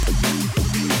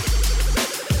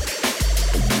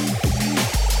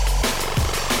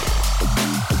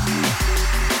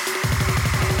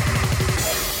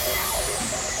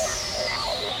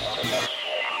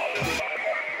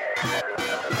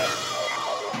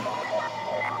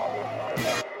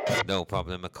No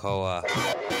problem, Makoa.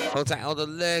 Hold tight, all the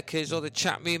lurkers, all the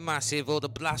chat room massive, all the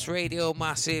blast radio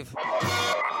massive.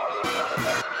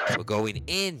 We're going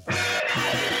in.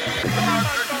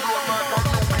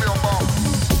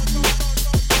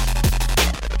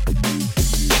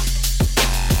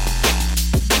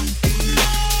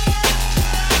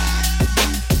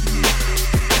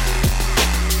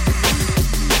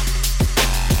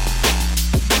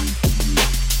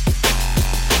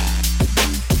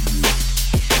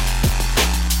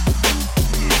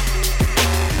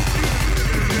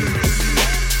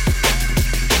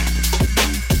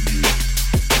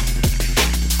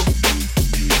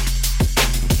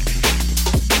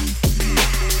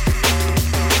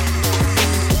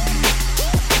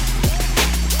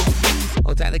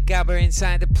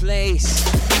 Inside the place.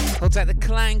 Hold tight the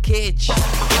clankage.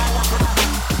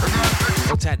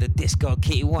 Hold tight the disco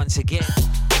key once again.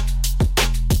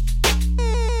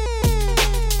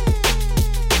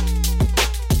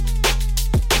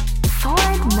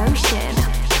 Forward motion.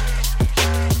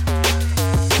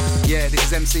 Yeah, this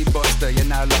is MC Buster. You're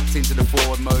now locked into the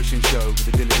Forward Motion Show with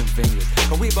the Diligent Fingers.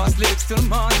 But we boss lyrics till the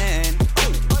morning.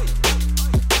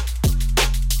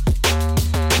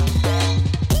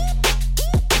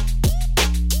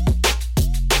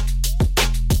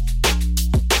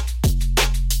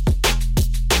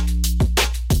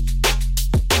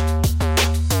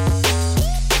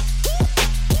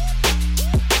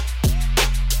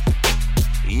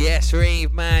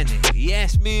 Rave man,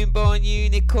 yes, Moonborn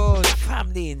Unicorn,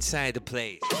 family inside the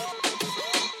place. Yo,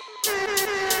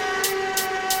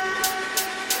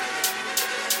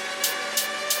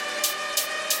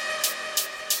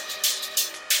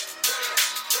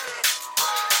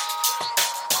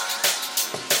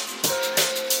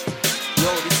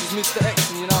 this is Mr. X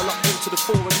and you're now locked into the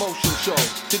Forward Motion Show.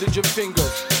 Diligent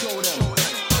Fingers, show them.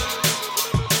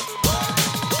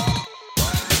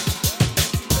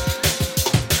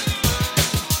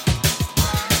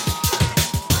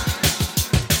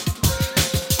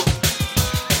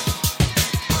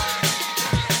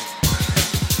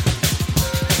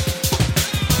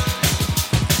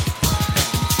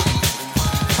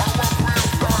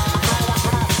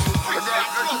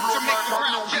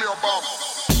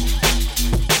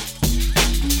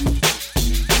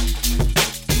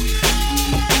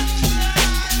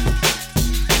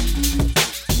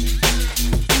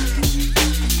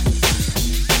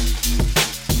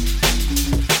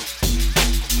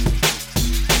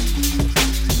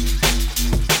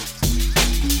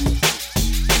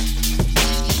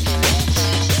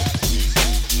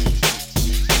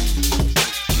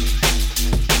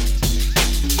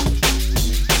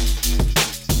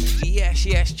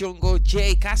 Jungle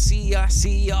Jake, I see ya,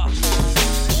 see ya.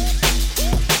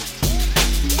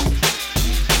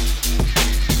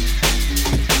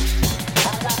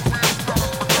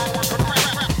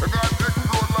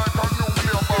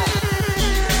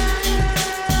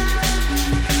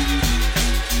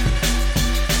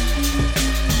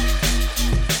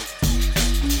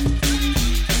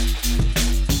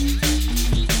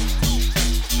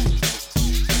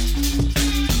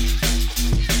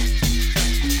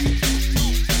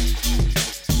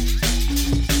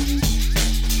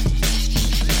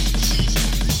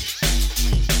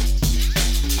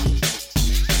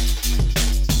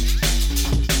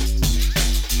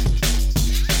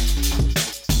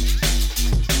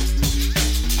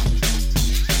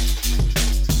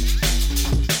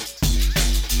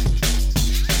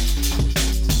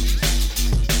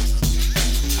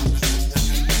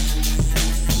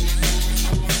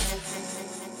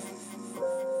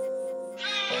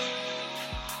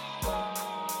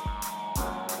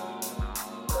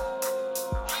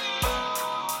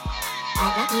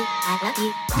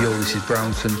 Yo, this is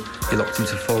Brownson. You're locked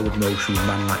into Forward Motion with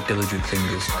man like Diligent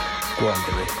Fingers. Go on,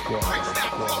 Billy. Go on.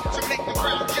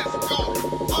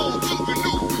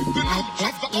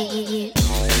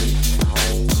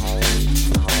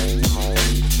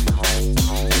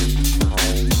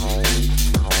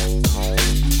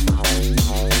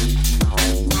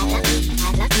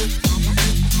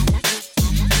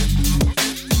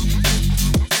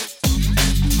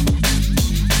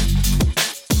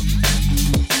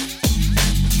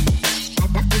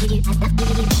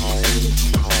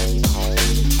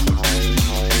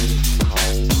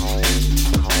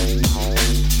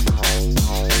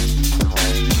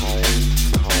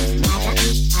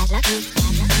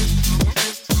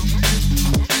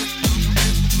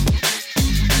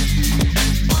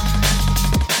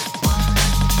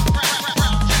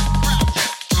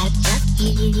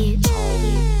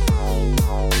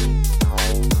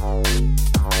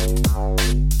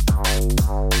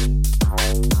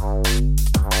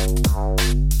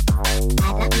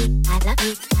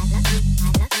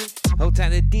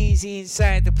 Easy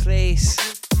inside the place.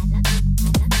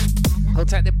 Hold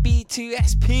tight the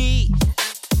B2SP.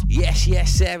 Yes,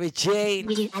 yes, Sarah Jane.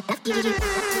 Yeah,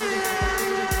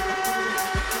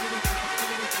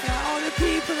 all the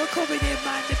people are coming in,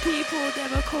 man. The people,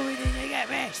 them are coming in. You get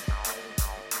me?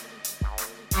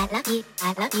 I love you,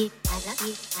 I love you, I love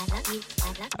you, I love you, I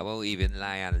love you. I won't even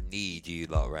lie, I need you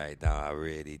lot right now, I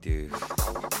really do.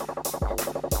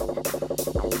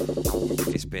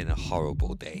 It's been a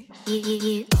horrible day.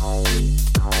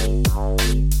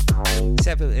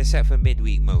 Except for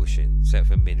midweek motion. Except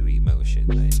for midweek motion.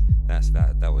 Like,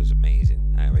 that was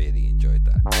amazing. I really enjoyed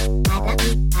that. I love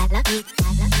you, I love you,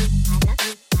 I love you,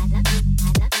 I love you,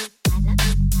 I love you, I love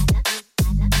you, I love you.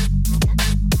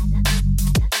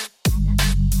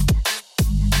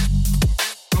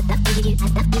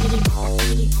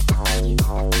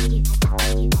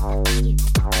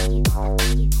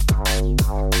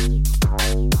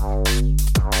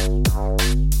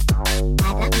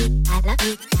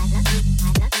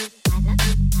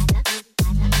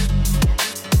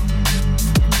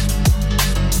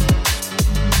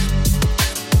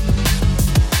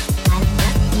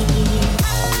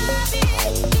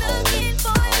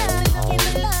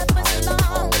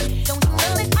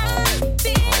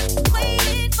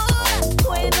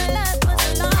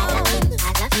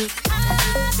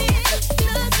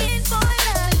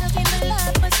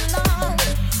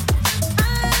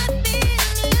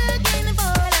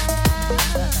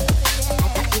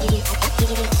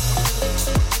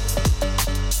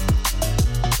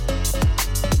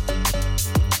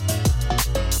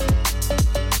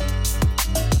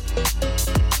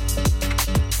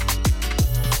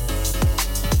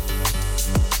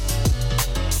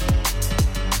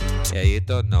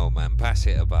 Don't know, man. Pass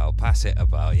it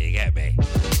about, you get me?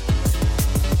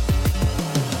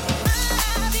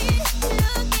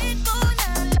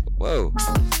 Whoa.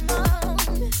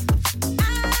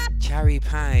 Cherry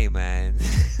pie, man.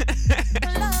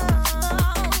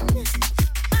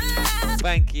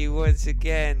 Thank you once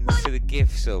again for the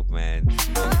gift sub, man.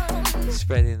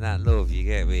 Spreading that love, you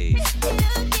get me?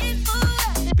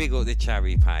 Big up the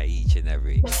cherry pie each and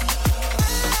every.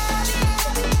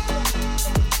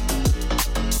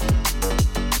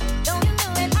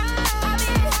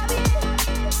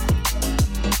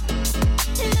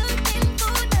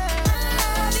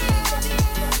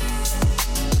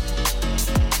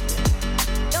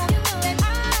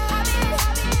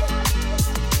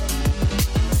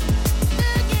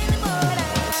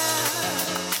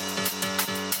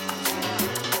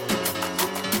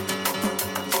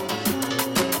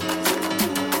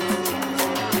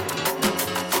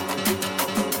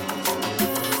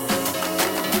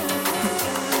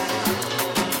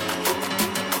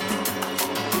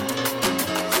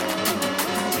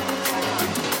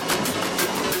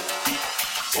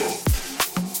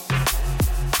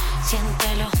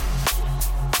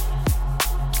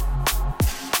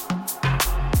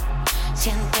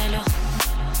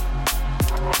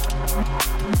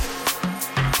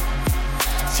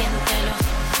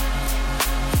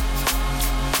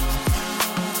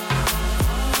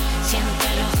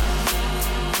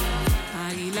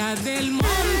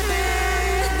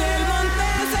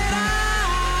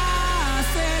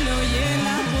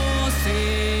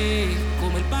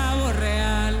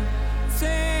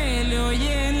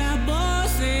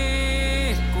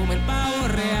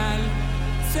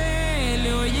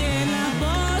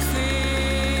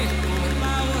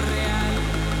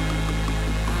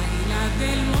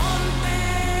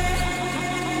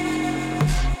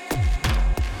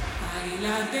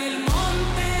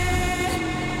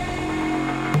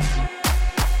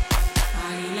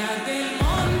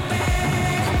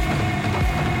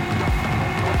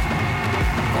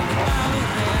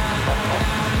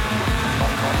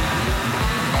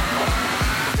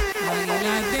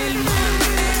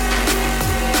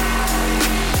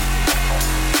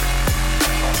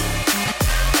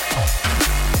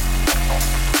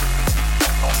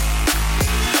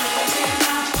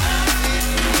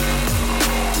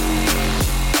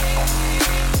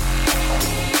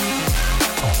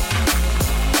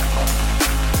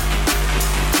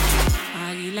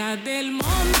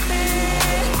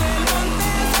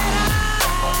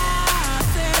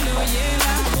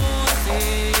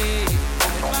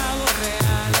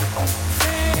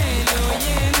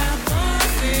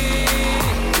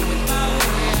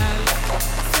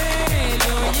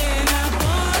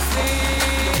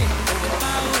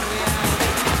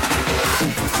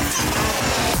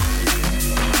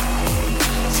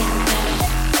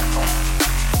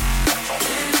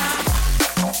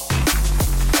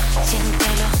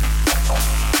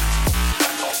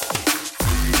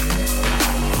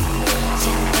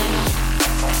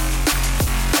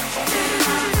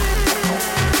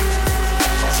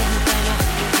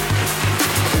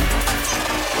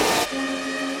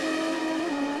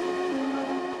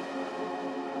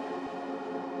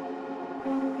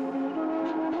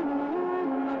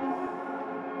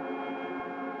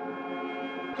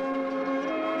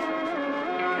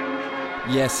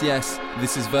 Yes, yes,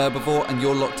 this is Verbivore and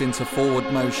you're locked into Forward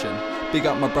Motion. Big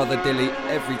up my brother Dilly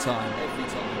every time.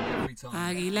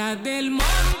 Águila del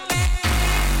Monte.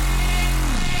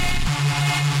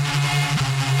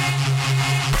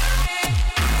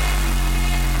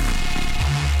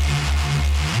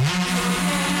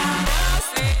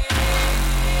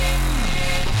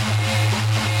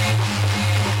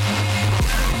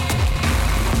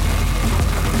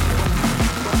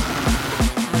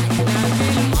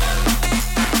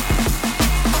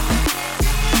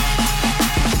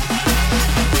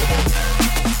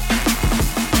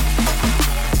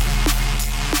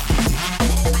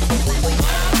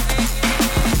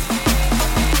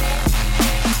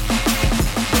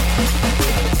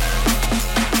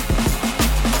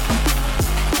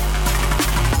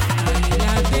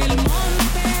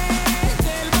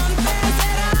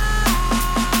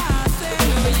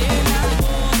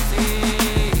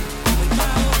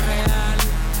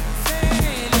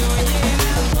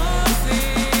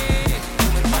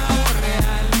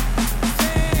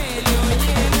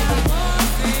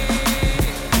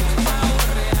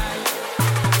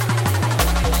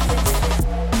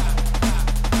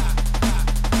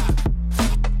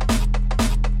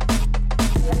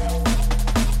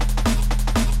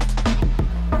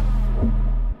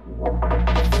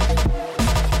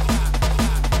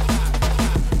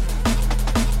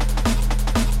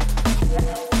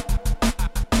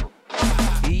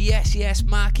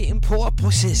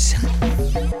 Porpoises.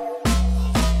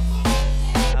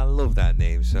 I love that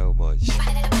name so much.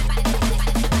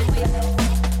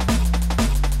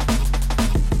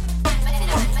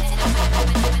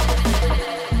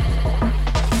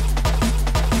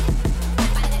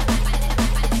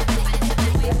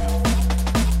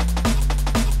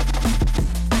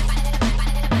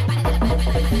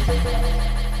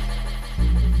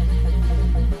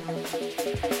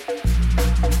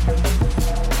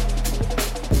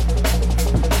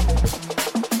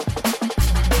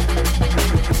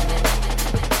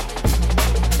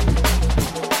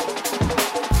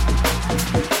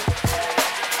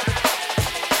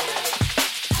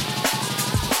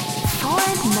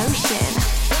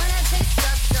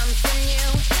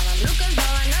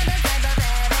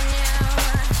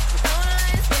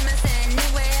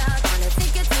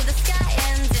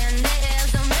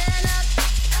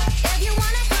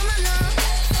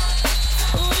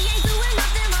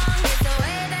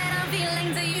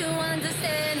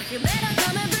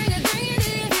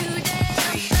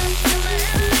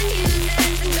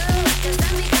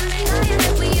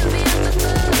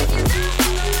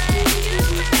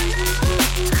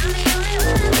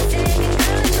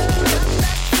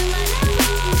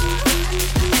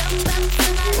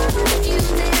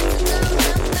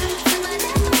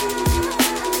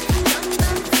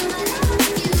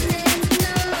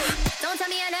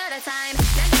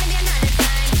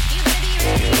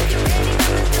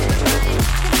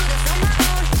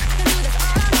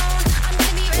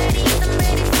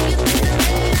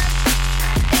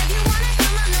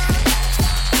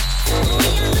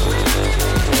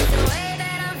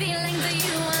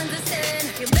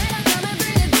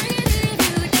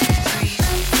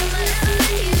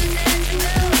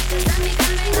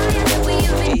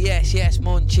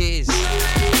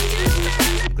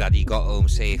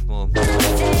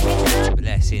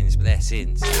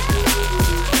 Blessings.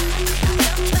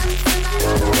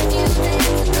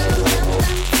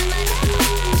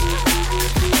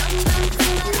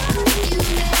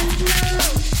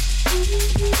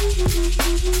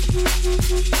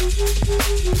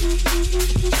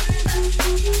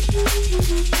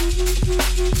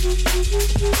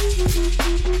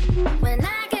 When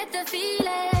I get the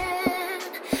feeling,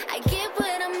 I get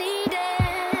what I'm needing.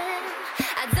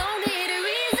 I don't need a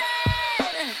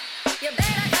reason. You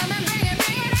better come and bring it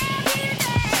every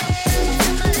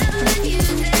day.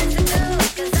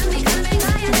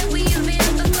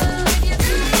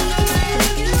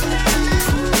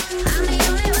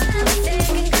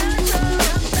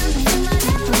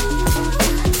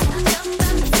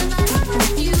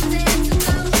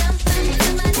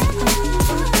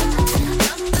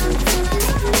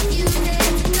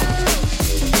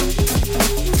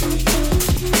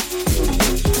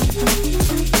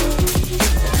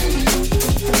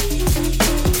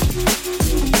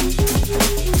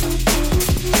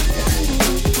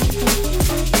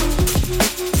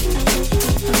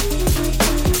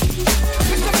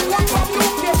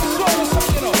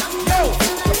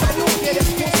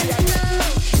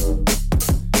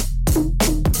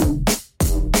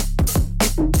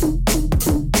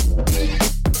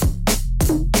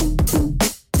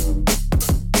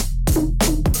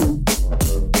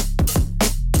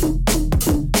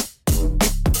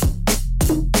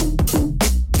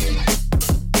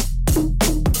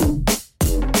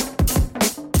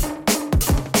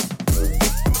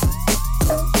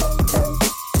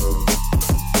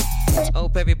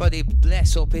 everybody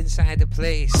bless up inside the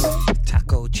place.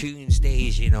 Taco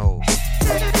Tunesdays, you know.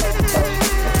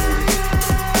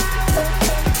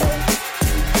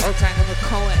 All time I'm a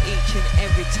call each and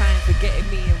every time for getting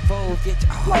me involved.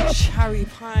 Oh, cherry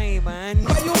pie, man.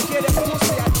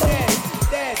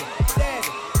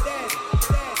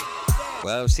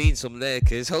 Well, I've seen some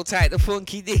lurkers. Hold tight the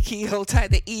Funky Dicky, hold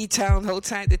tight the E-Town, hold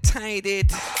tight the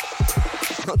Tided,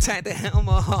 hold tight the helm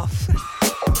off.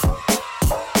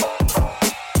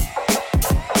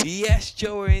 Yes,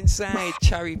 Joe, we're inside.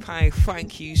 Cherry Pie,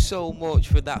 thank you so much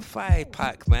for that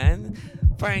 5-pack, man.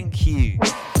 Thank you.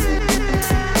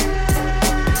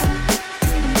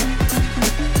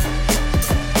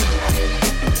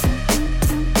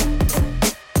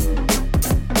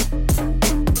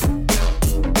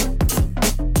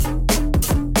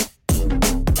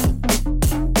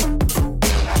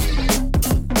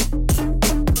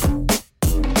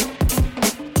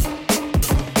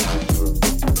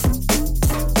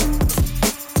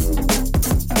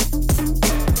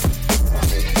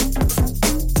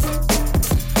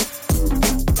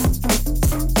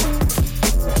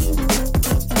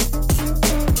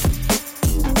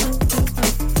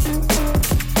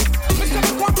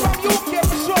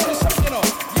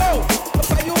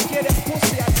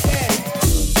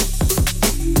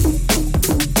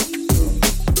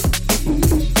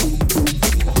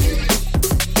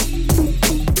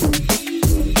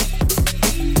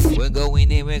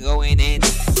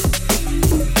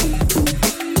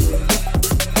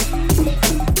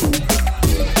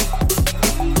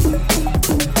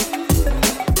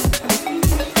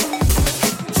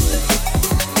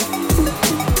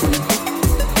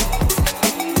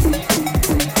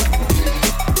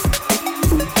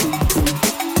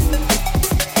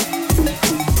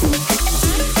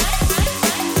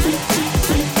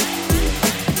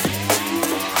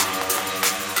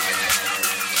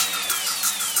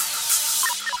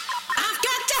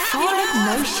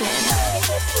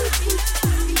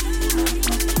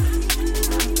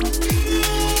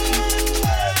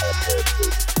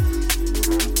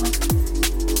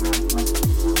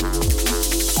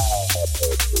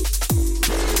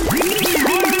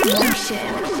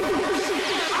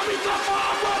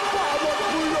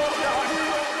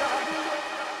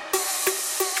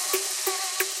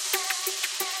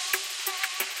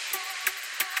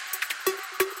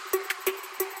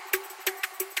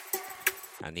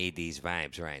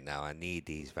 Right now, I need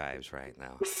these vibes right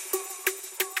now.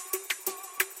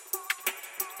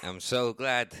 I'm so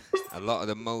glad a lot of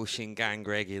the Motion Gang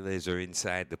regulars are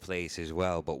inside the place as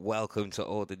well, but welcome to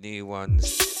all the new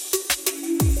ones.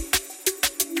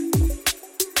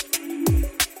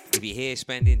 If you're here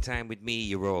spending time with me,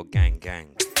 you're all gang.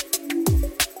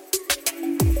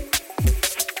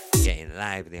 Getting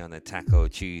lively on a Taco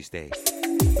Tuesday.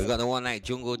 We've got the one like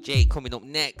Jungle Jake coming up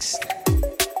next.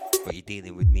 But you're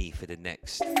dealing with me for the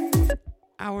next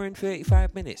hour and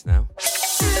 35 minutes now.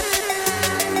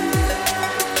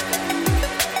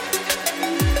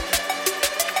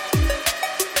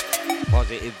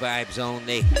 Positive vibes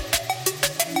only.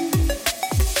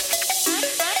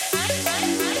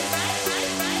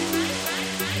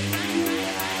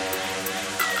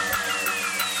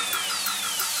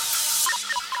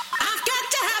 I've got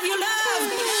to have your love.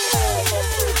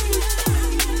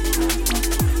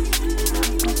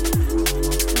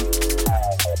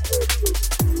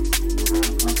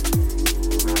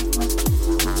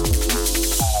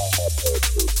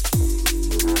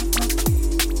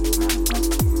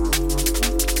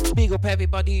 Big up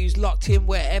everybody who's locked in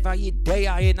wherever you day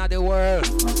are in the world.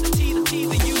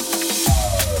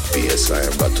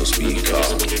 Bassline back to speaker.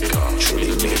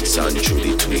 Truly mix and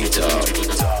truly tweeter.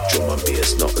 Drum and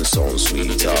bass, nothing sounds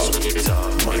sweeter.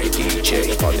 My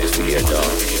DJ on the fader.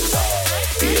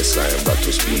 Bassline back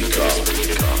to speaker.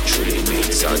 Truly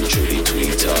mix and truly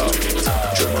tweeter.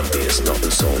 Drum and bass,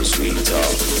 nothing sounds sweeter.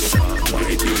 My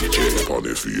DJ on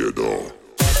the fader.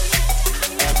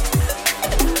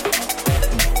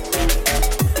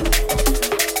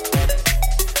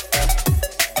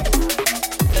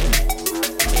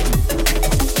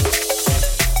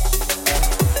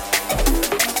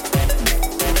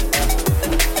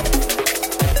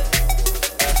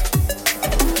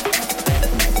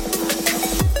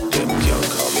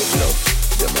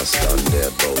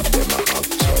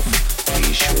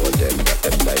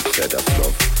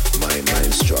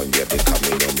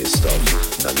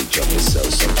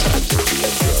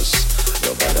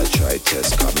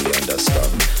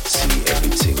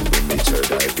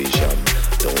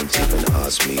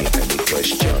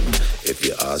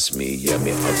 Me, yeah,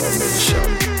 me have a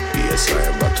mention.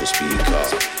 Bassline back to speaker.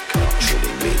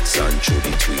 Truly mix and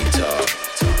truly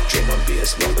tweeter. Drum and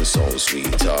bass, nothing sounds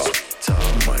sweeter.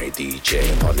 My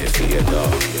DJ on the fader.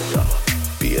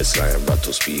 Bassline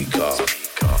rattle speaker.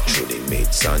 Through the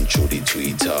mids and through the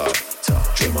tweeter.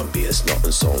 Drum and bass,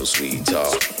 nothing sounds sweeter.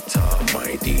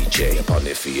 My DJ on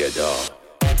the fader.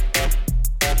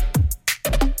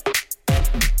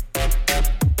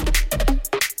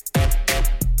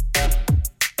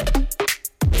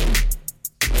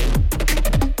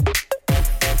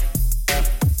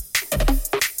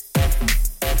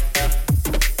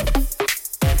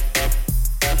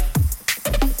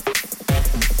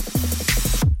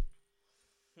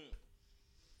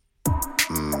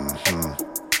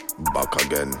 Back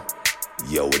again,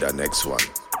 yo with the next one,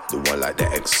 the one like the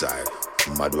X-Side,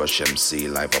 Mad Rush MC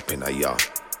live up in a yard.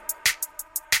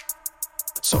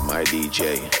 So my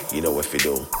DJ, you know what you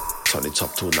do, turn it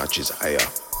up 2 notches higher,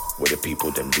 where the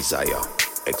people them desire.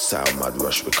 Exile Mad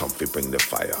Rush, we come fi bring the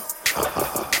fire.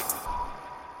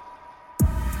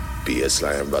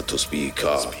 Bassline rattle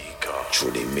speaker,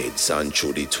 through the mids and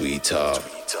through the tweeter.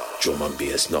 Drum and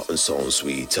bass, nothing sounds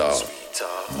sweeter.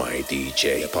 My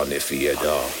DJ upon the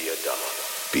fader.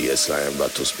 Bassline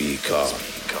rattle speaker,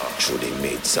 through the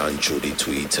mids and through the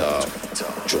tweeter.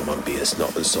 Drum and bass,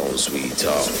 nothing sounds sweeter.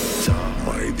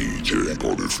 My DJ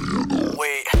upon the fader.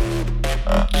 Wait.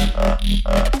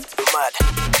 Mad.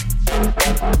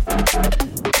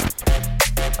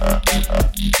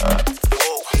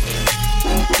 Whoa.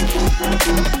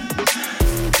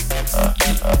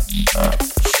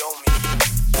 Show me.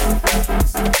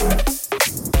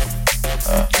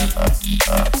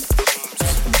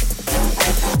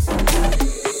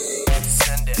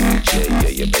 DJ, yeah,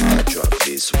 you better drop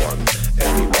this one.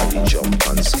 Everybody jump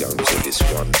and scan to this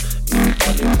one. Me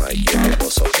on the mic, yeah,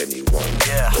 boss up anyone.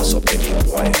 Boss up any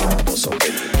boy, boss up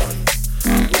anyone.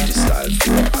 With the style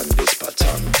flow and this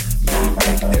pattern, me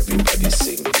make everybody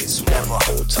sing this one. Out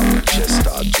of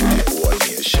Manchester to the whole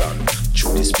nation.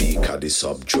 Through the speaker, the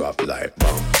sub drop like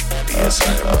bomb.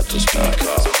 Bassline rattle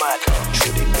speaker,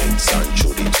 through the mids and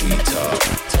through the tweeter.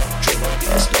 Drum and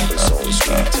bass, nothing sounds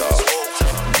sweeter.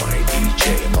 My DJ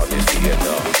on the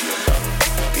fader.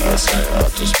 Bassline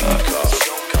rattle speaker,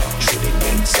 through the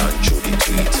mids and through the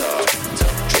tweeter.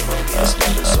 Drum and bass,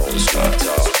 nothing sounds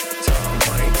sweeter.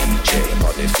 My DJ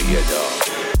on the fader.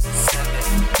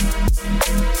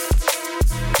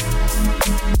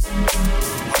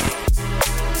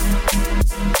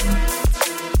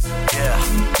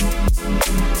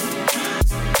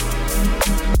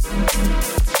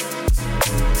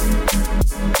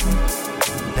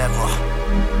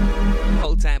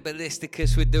 Hold tight,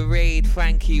 Ballisticus with the raid.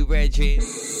 Thank you, Reggie.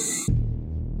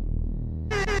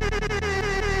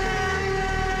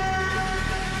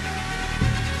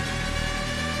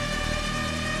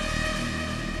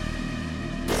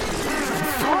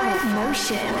 Forward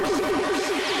motion.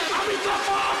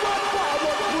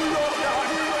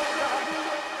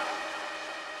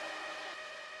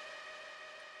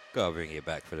 Gotta bring it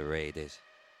back for the Raiders.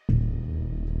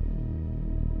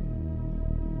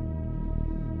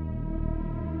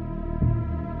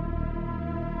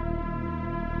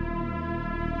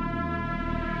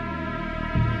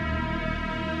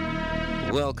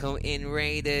 Welcome in,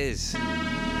 Raiders.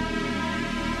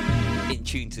 In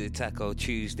tune to the Taco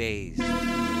Tuesdays.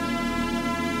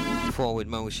 Forward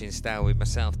motion style with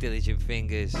myself, Diligent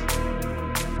Fingers.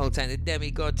 Hold tight, the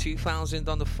Demigod 2000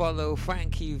 on the follow.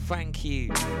 Thank you, thank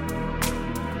you.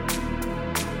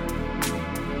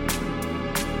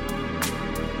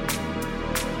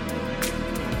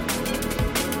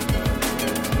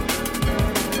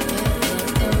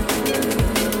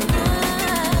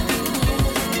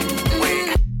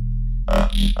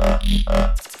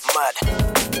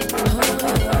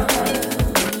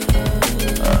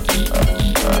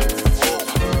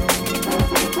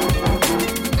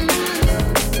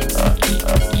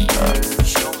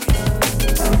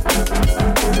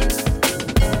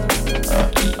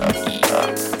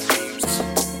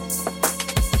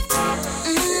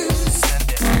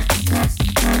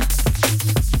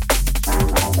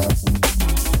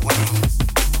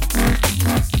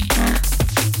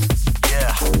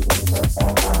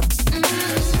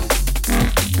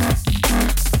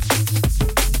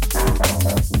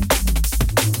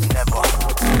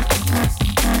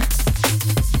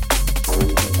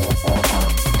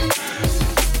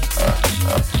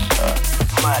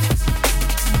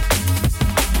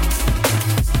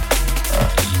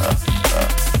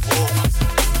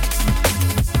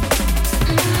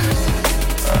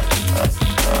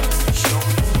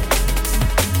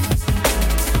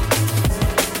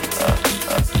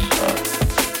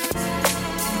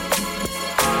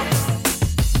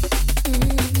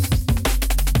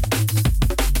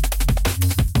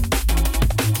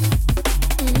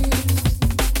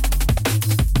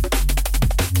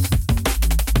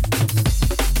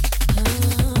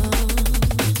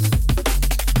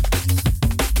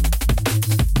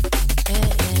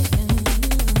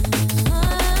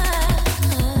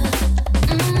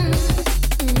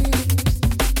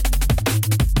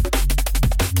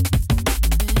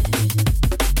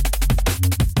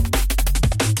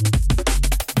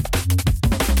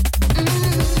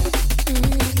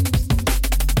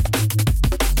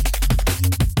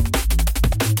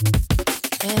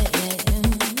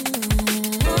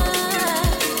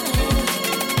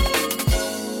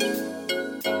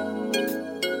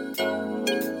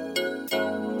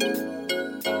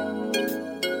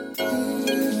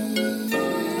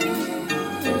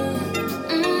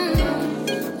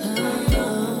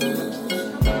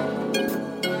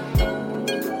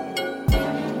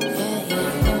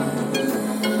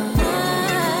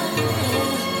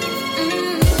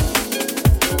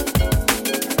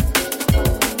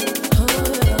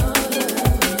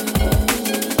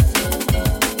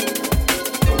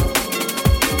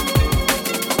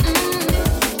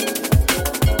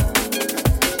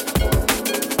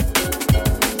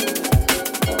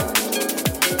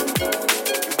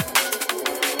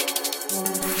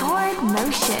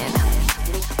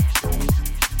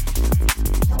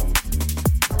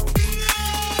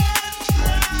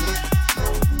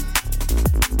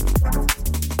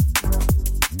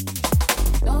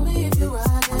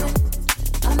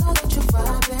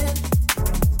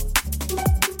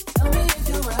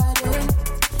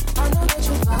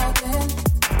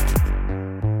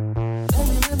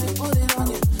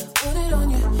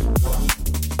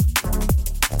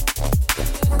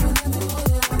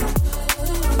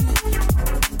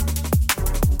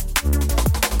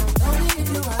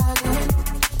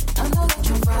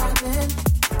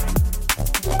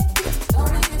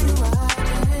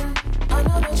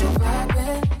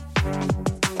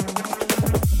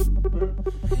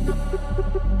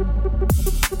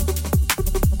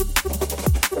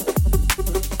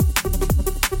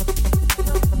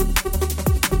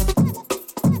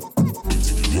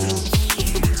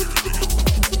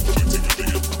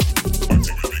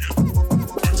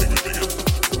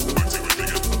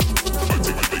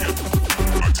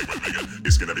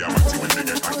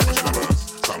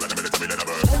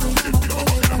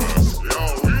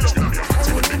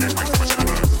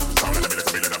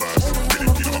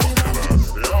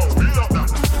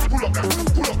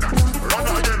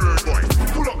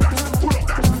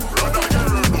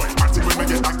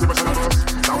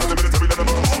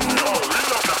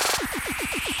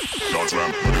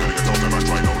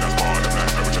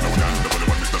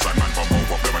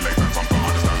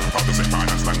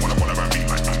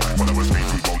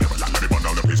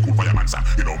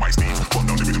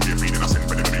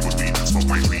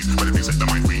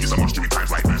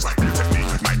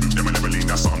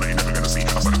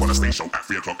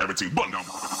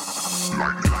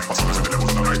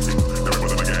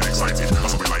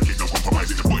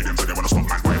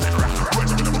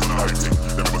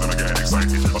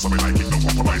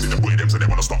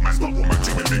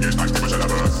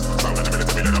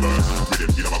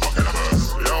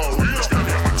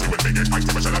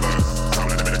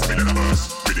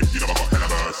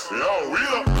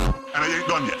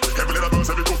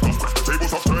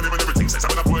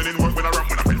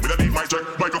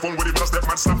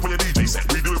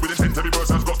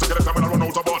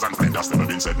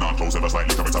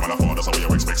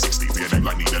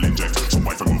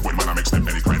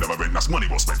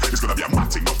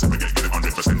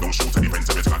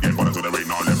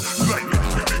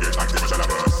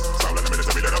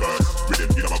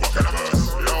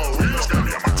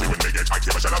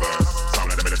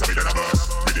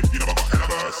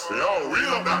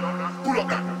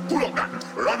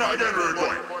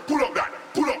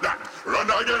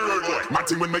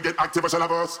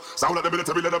 Sound like the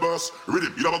military let a burst.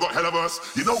 Rhythm, you never got hell of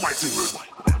us. You know my team rude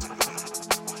boy.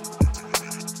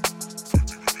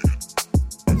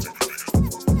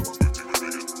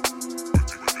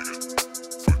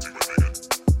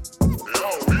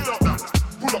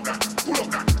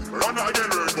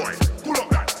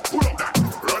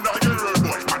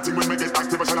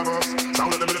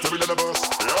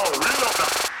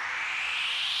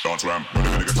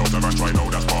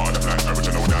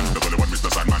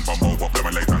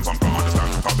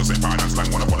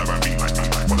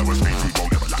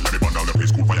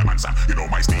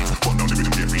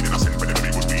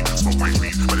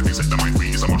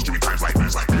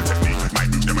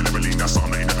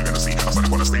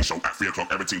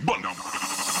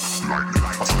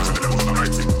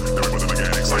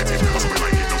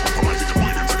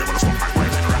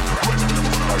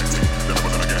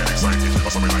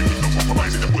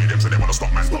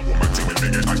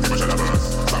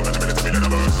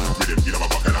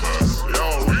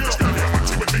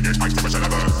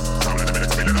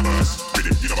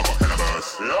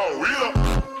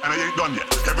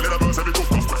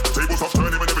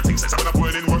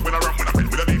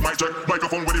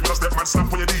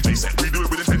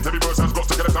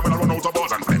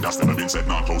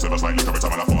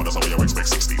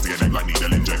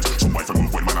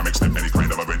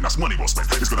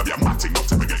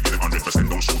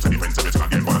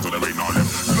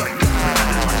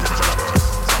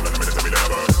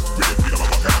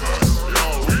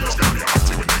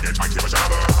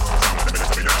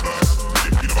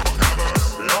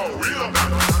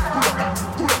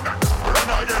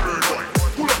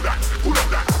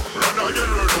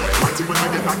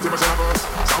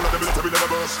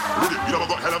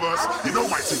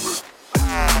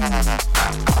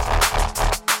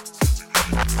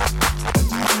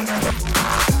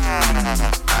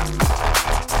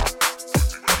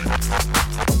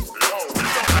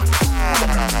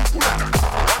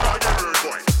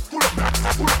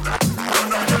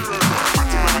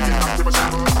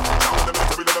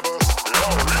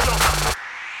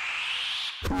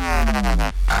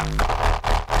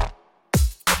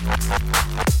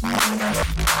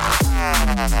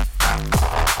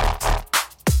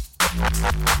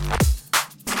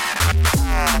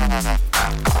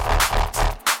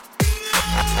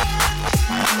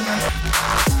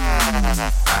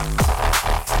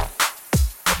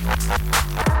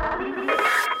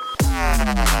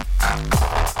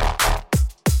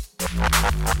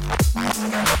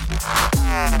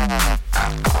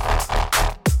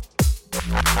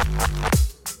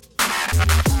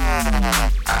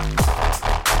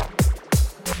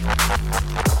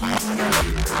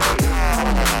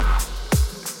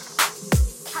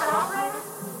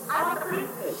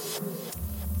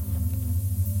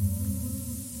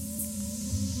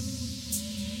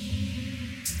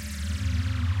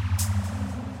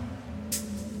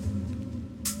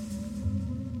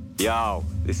 Yo,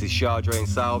 this is Chardrain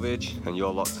Salvage, and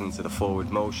you're locked into the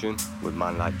Forward Motion with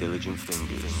man like Diligent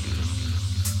Fingers.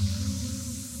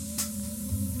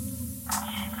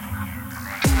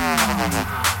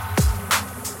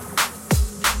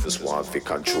 just want to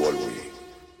control we.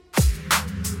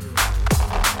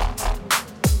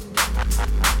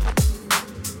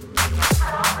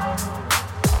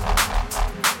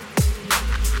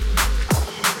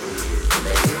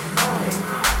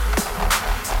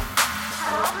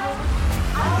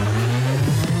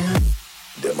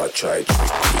 Them a try trick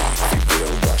we,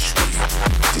 people rush we,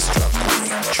 distract we,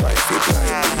 try to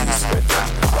blind we, spread them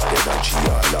bad energy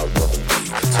all around we,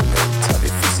 so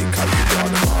mentally, physically,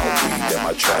 down how we, them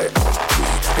a try out we,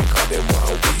 because they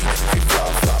want we, we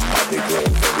flap and they grow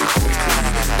very quickly,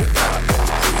 they not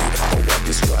help we, but what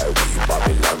destroy we,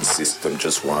 Babylon system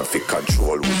just want to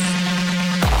control we.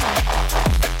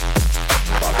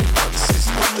 Babylon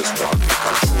system just want to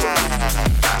control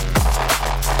we.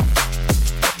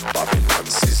 Babylon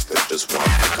system just want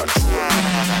to control me.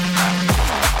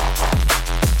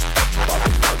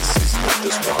 Babylon system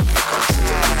just want to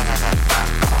control me.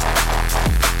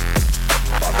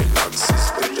 Babylon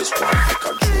system just want to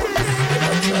control me. Them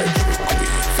a try trick we,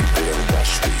 fi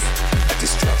brainwash we,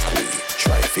 distract we,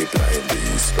 try fi blind we,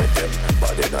 spread them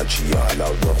bad energy all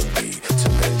around we. So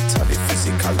mentally,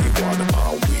 physically, one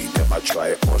on we. Them a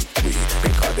try on we,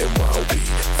 because them want we.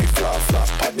 Fi flap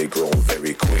and they grow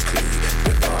very quickly.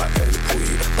 They not help we,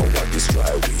 but what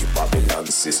destroy we. Babylon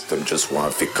system just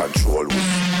want to control we.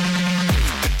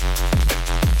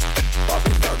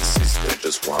 Babylon system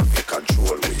just want to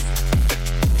control we.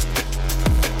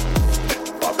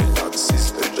 Babylon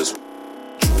system just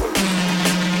control we.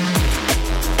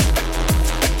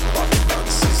 Babylon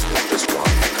system just want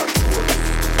to control we.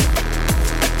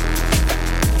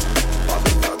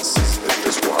 Babylon system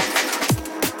just want to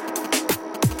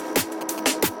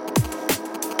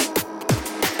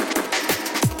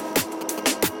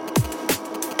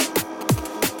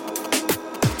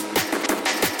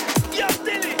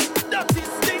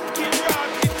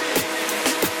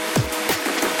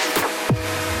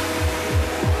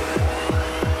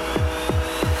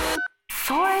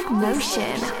Forward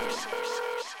motion.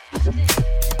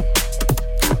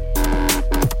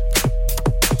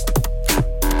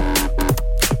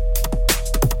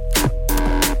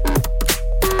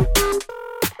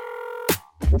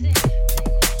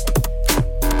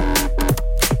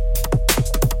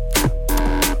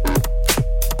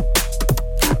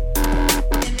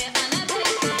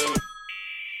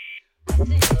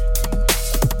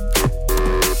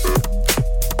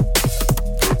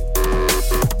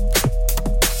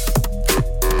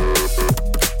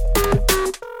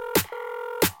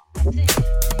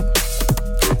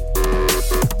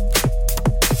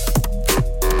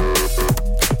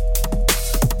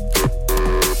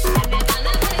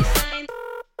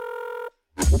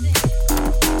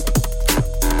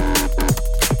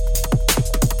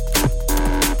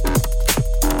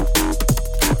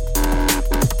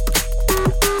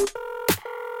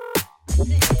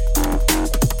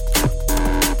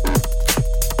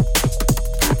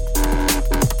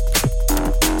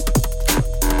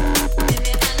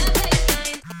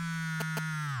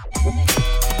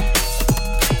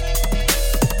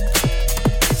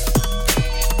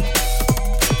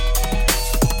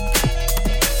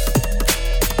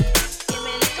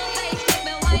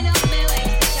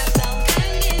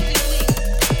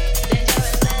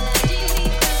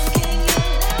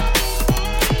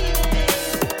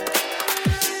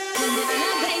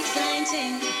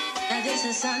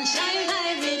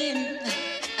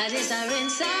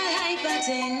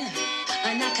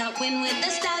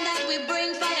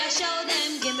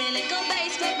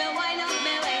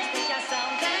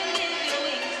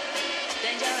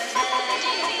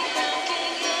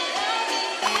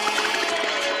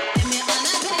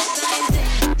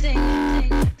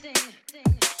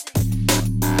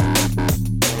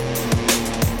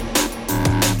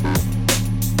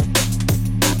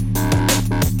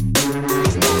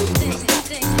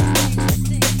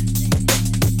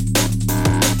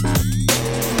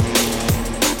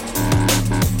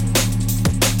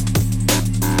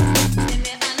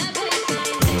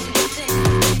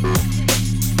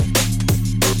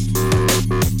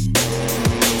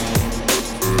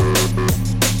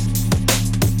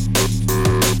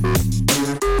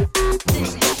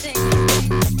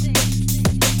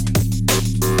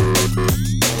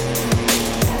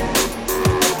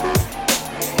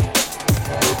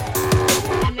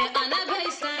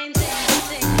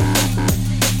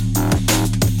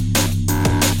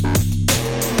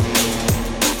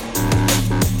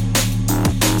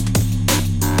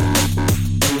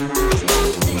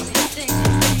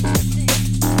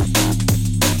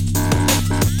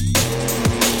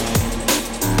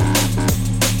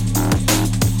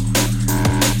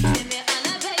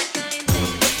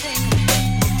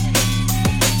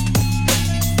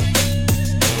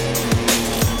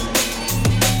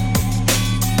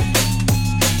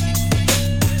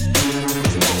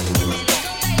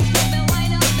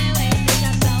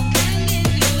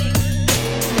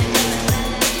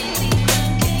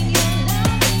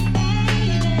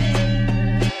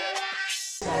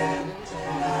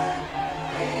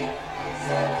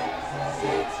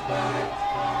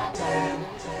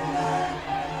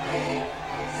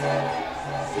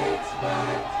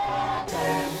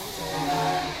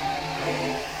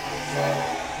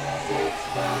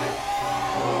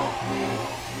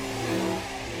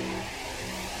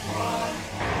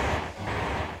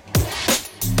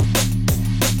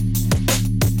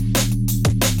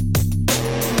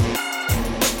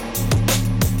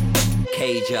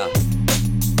 Cager,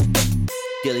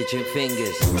 Diligent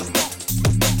Fingers.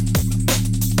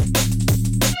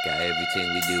 Got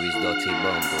everything we do is dirty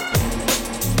bumble.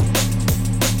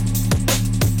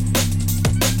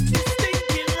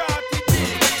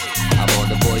 I'm on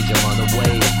the voyage, I'm on the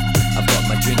wave. I've got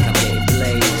my drink, I'm getting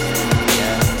blazed.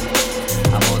 Yeah,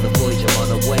 I'm on the voyage, I'm on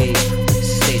the wave.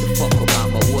 Stay the fuck up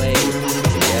out my way.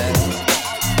 Yeah,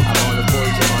 I'm on the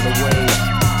voyage, I'm on the wave.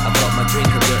 I've got my drink,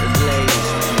 I'm getting blazed.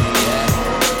 Yeah,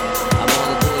 I'm on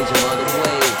the voyage, I'm on the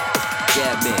wave.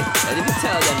 Get me, and let me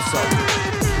tell them something.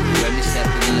 When we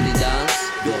stepping on the dance,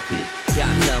 drop it.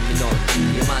 Can't tell me nothing,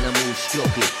 your man a move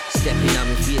struck it. Stepping on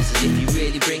my face as if you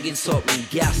really bringing something.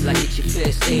 Gas like it's your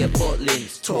first day of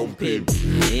bottlings. Thumping,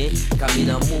 eh? Come in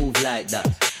and move like that.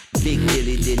 Big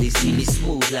dilly, see me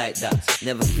smooth like that.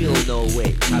 Never feel no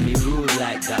way, I be rude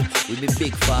like that. With me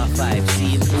big 5-5,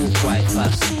 see it move quite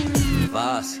fast.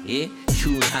 Fast, eh?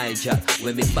 Tune hijack.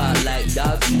 When me bad like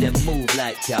dogs, see them move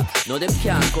like cat. No, them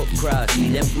can't cut cross, see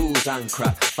them bruise and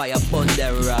crack. Fire bun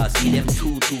their ass, see them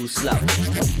two slap.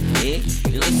 Eh?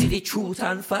 You don't see the truth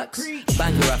and facts?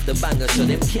 Banger after banger, so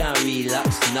them can't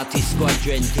relax. Naughty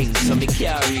squadron things, so me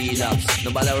can't relapse.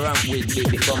 Nobody ramp with me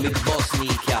before me bust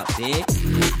kneecaps, eh?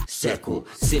 Settle,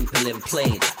 simple and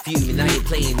plain. Fuming, I ain't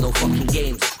playing no fucking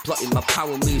games. Plotting my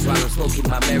power moves while I'm smoking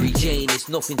my Mary Jane. It's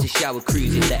nothing to shower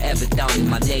crews if they're ever down in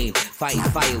my name. Fighting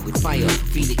fire with fire,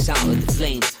 Felix out of the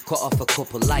flames. Cut off a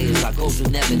couple liars, our goals were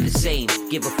never the same.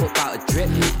 Give a fuck about a drip,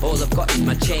 all I've got is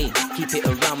my chain. Keep it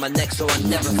around my neck so I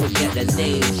never forget their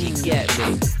names. You get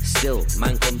me? Still,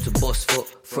 man come to bust foot,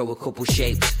 throw a couple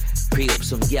shapes. Pre up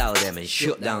some gal them and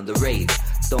shut down the rave.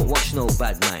 Don't watch no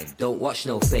bad mind, don't watch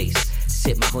no face.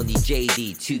 Sip my honey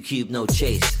JD, 2 cube no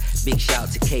chase. Big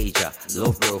shout to Cager,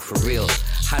 love bro for real.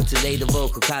 Had to lay the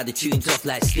vocal card, the tune tough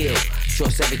like steel.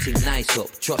 Trust everything nice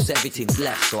up, trust everything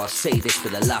blessed. So I'll say this for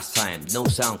the last time, no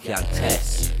sound can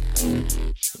test.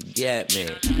 Get me?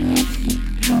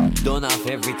 Done off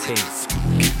everything.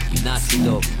 Nasty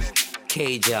dog,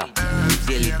 Cager,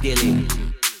 dilly.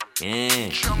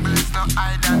 Yeah.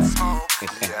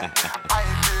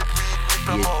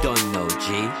 You don't know,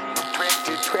 G.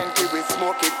 2020 we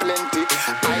smoke it plenty.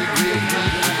 I agree with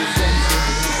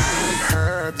the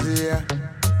herbs, yeah.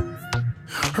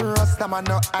 Rastaman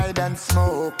no hide and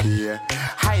smoke, yeah.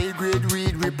 High grade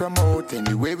weed we promote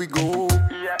anywhere we go.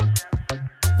 Yeah.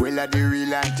 Well, are the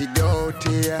real antidote,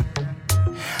 yeah.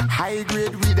 High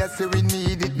grade weed, I say we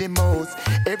need it the most.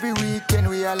 Every weekend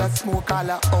we all a smoke all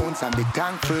our ounce and be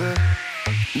thankful.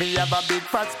 Me have a big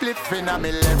fat split in my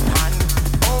left hand.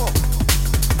 Oh,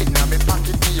 in my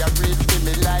pocket me a reach for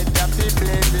me light up, me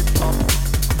blaze it up.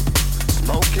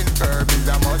 Smoking herb is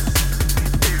a must.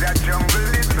 Is a jungle,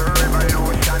 it's a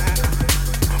revolution.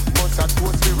 But a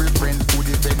toast we will friends who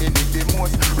defending it the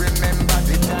most. Remember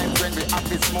the times when we have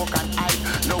to smoke and ice.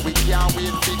 No, we can't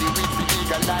wait for the weed to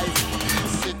legalize.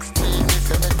 16 is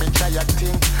to make me try a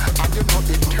thing. And you know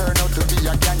it turn out to be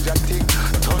a ganja thing.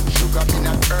 Ton sugar in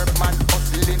a herb man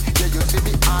hustling. Yeah, you see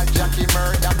me all Jackie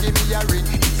murder, give me a ring.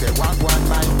 He say one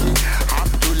Mikey,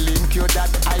 have to link you that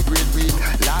high grade weed.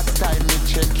 Last time me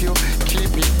check you,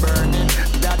 keep it burning.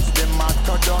 That's the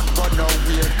matter, don't go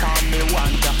nowhere, call me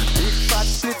wonder. Big fat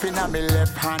slip in my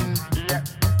left hand. Yeah.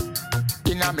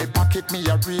 In my pocket me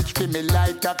a reach for me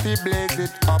light up, me blaze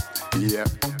it up. Yeah.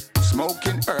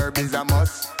 Smoking herb is a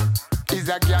must. Is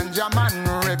a ganja man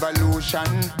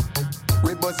revolution.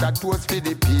 We bust a toast for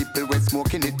the people we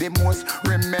smoking it the most.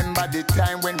 Remember the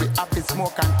time when we have to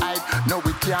smoke and hide. No,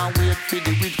 we can't wait for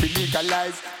the weed to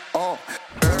legalize. Oh,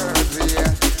 herbs,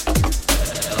 yeah.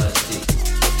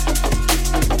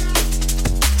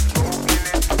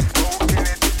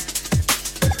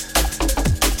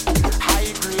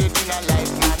 High grade in a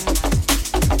life, man.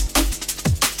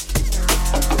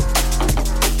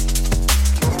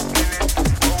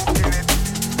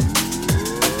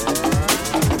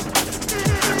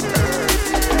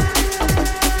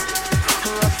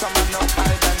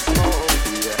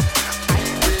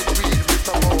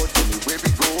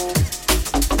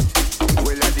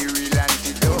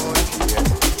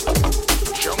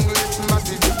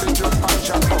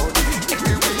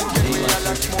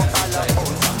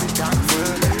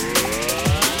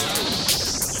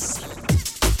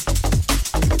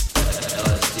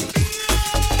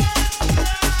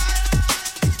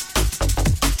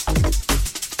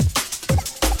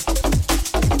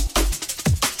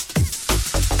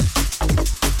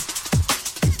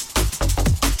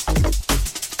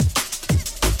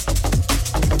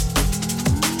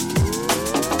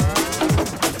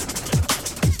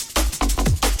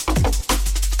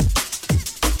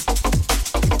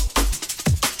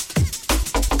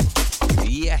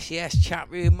 Yes, chat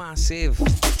room massive.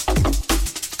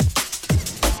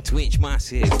 Twitch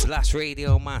massive. Blast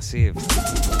Radio massive.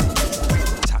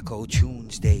 Taco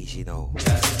Tunesdays, you know.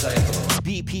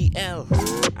 BPL.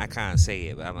 I can't say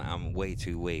it, but I'm way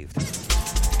too waved.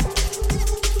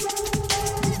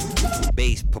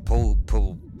 Bass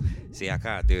pull. See, I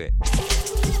can't do it.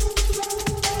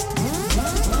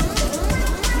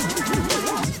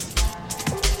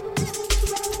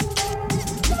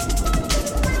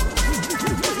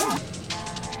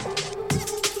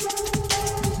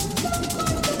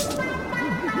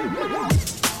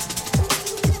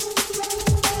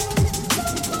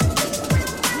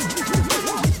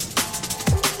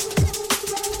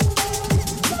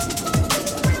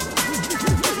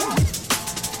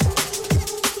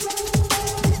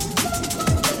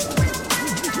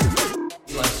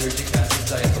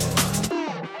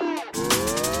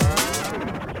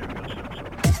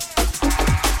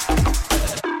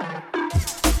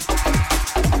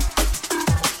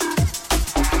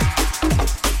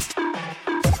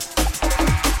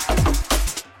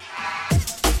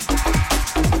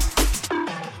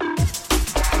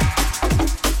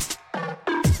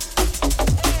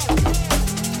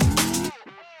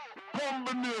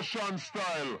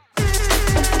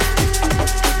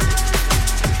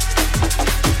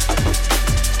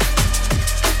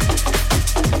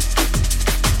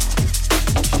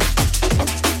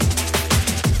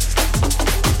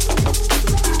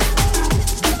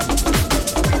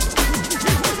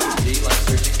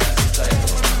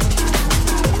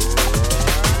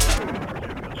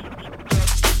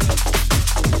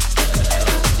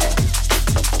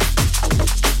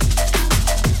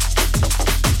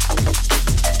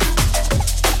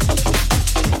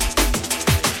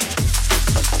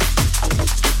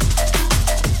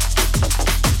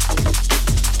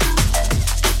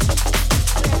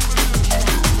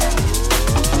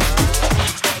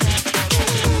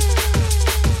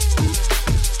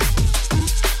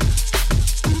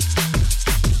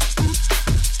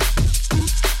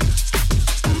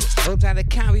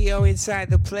 Inside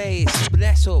the place,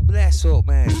 bless up,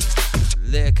 man.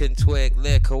 Lurk and twerk,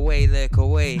 lurk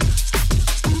away.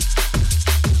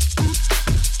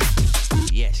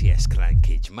 Yes, Clan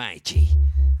Kids, my G.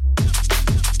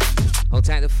 Hold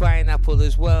tight the frying apple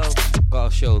as well.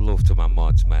 Gotta show love to my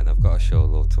mods, man. I've gotta show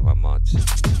love to my mods.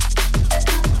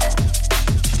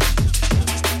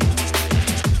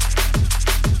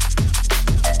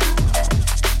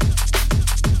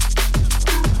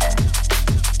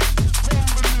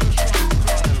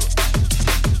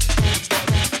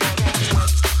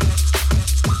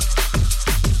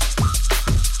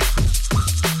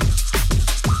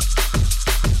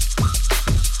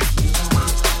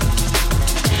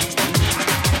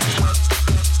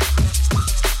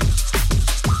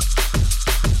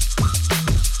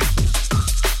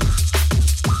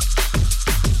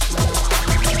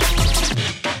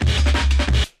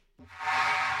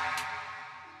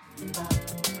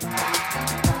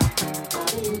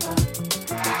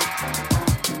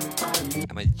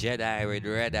 Jedi with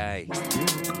red eye.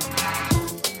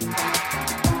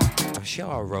 I'm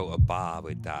sure I wrote a bar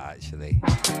with that actually.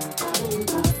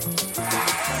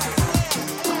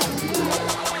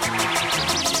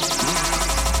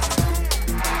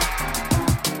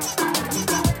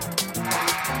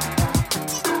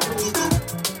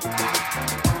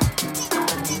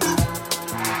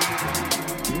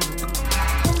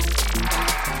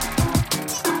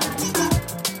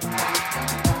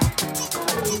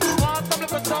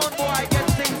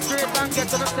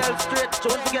 Straight,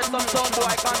 don't forget some sound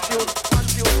boy confused.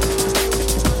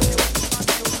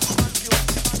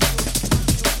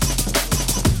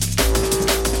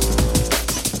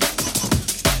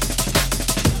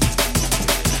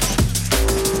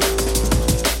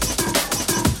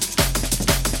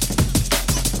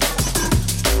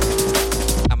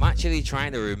 I'm actually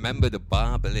trying to remember the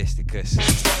bar, Ballisticus.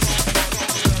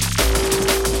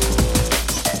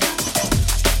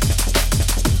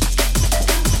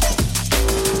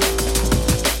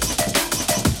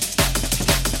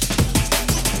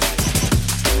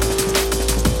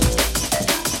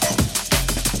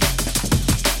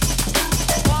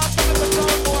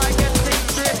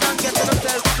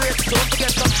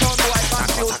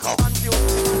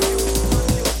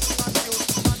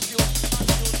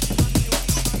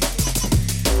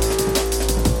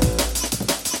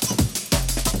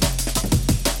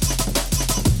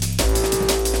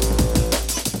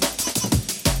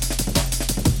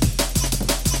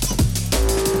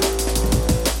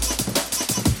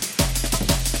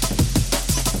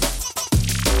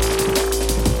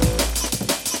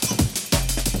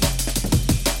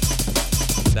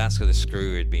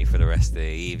 screw with me for the rest of the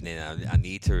evening. I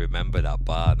need to remember that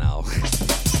bar now.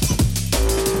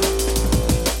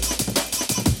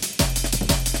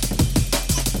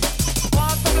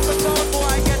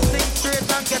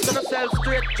 Get to yourself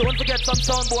straight. Don't forget some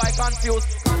sound boy confused.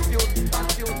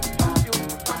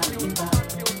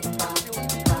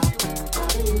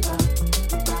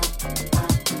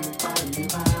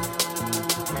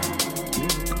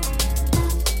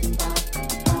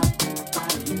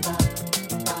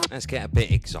 Let's get a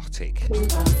bit exotic. You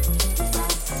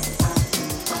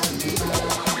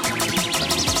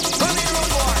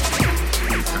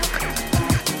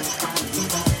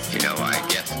know, I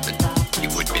guess that you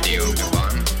would be the only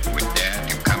one who would dare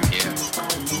to come here.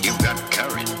 You've got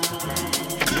courage.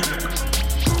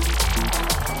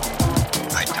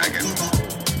 My tiger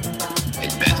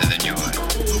is better than yours.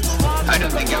 I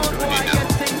don't think I'm good enough.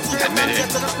 Admit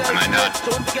it, am I not?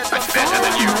 But better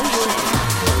than you.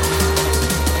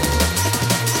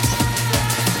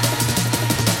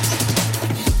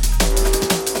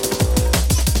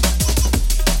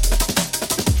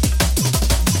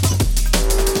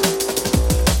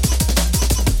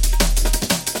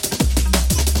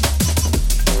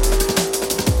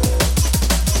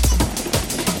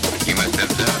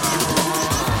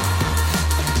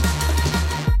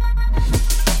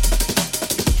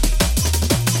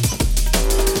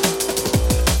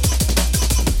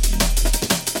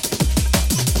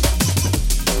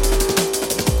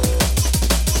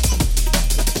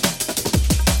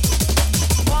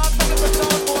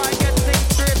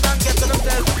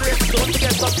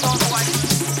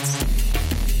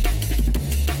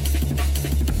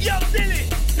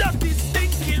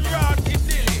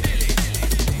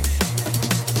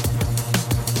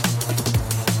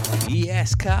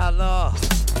 Yes, Carlo.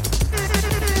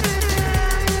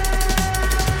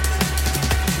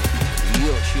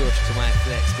 Yush to my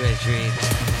flex bedroom.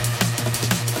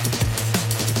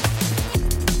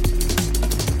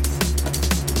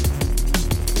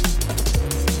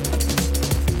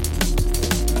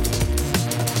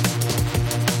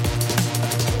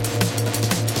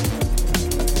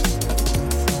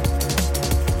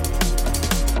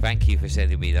 Thank you for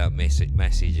sending me that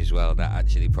message as well. That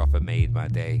actually proper made my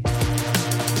day.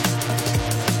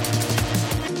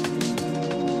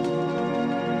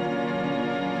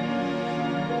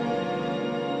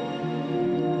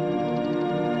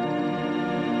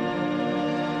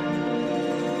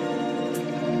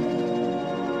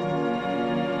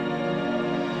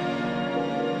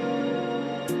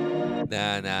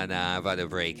 Nah, I've had a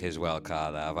break as well,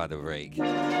 Carla. I've had a break.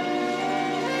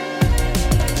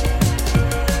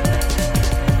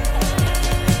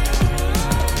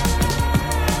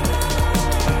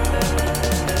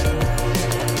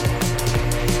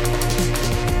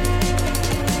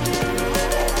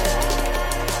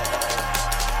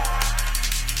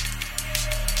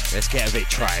 Let's get a bit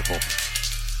tribal.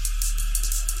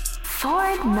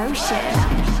 Forward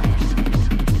motion.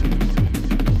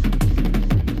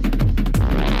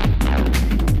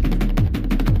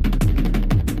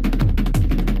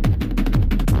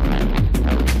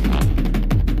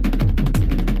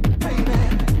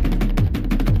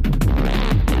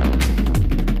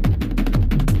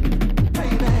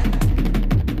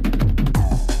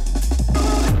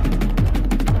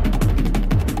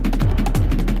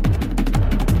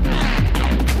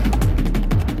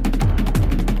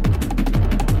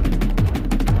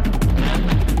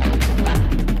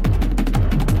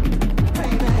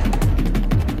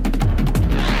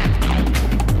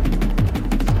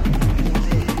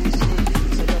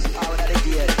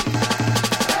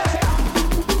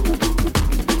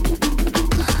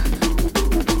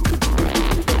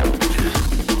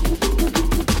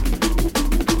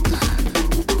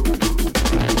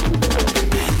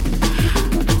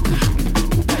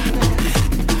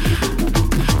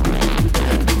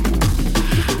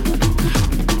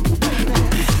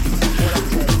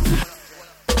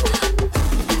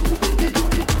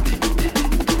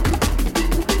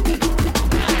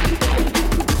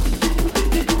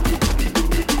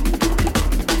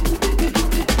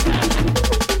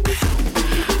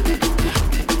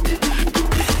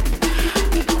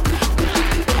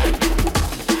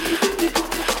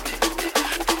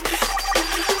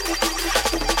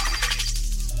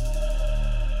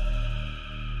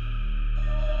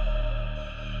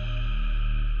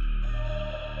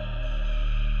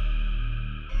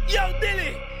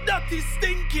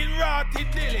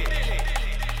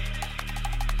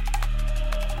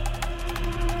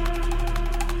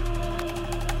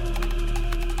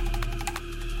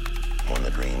 When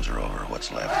the dreams are over,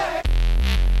 what's left?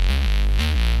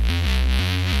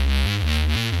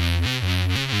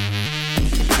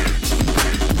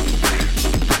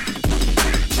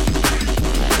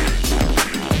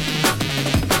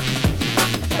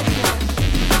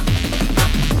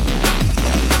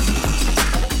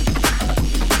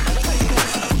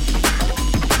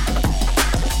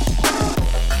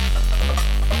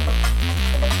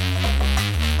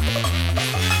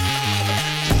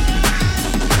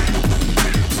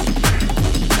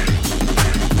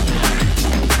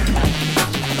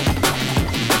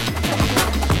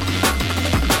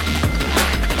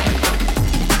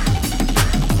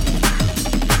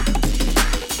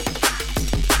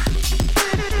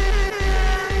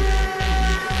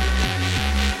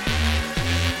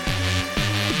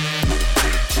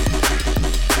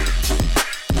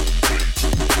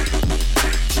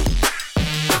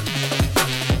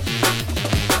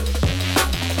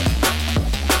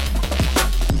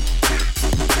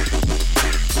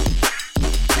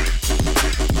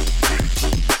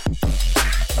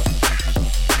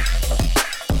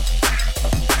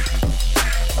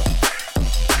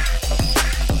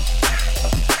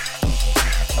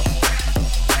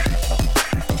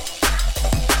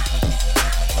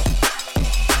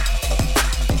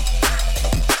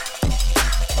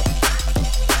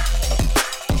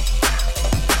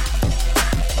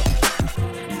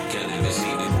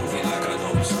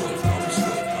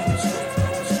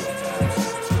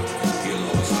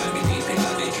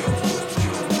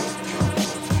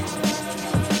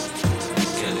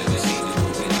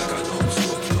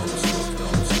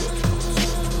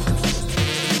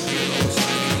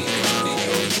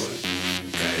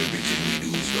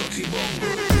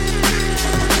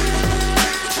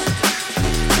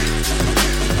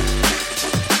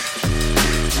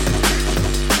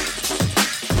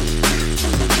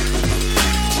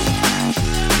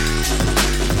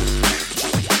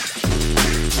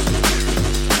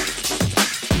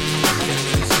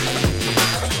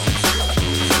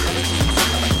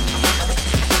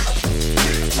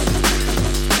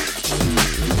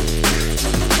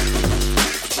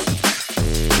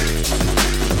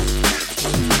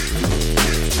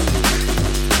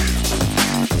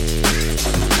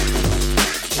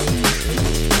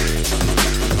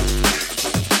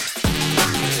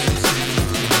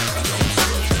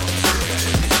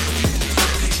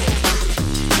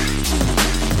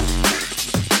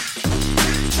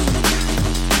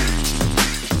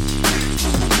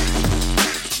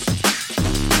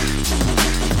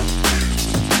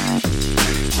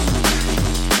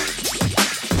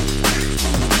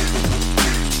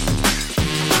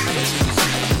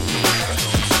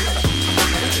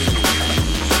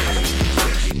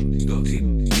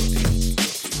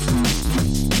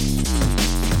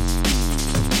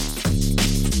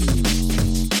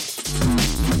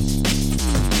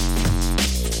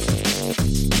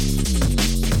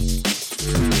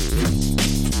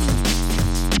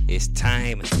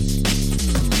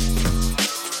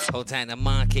 time to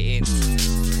marketing.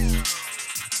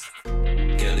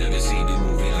 Girl, have you seen the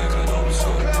movie like a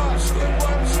dumpster?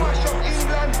 Smash up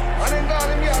England and then got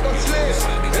him here go slave.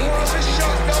 They want to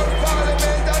shut down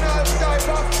Parliament and all type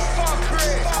of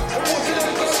fuckery. The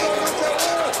Muslims go down and say,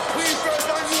 oh, we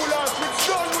first and rulers, we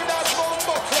done with that bomb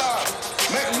club.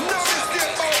 Make no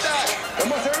mistake about that. They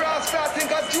must have Rasta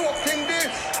think a joke thing this.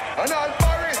 And all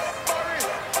Paris.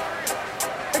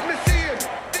 If me see him.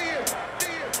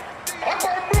 I go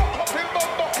and broke up him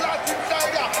bomb class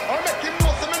inside ya. I make him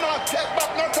know some not take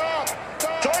back no talk.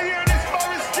 So hear this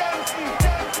Boris Johnson.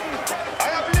 I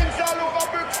have links all over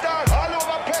Brixton, all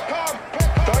over Peckham.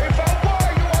 So if I war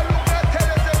you, I look at tell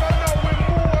us ever know we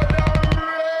more than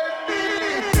ready.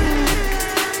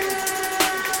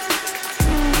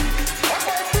 I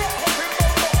go and broke up him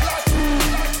bomb class.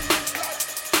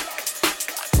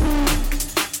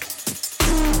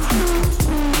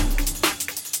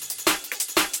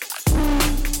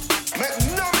 Make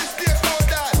no mistake about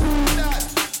that.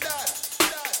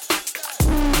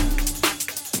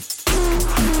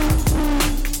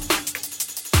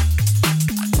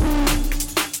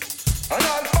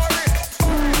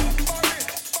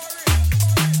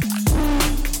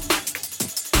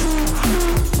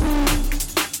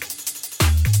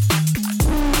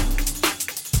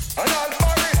 And all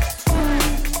Paris. And all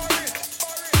Paris.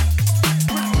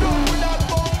 We done with that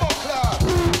bomb club.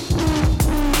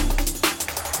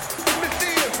 Me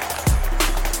see him.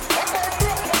 I go and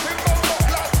broke up him bomb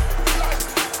class.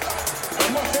 I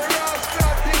must say Rasta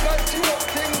think a joke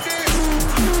thing this.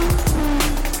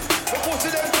 The pussy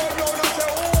them go round and say,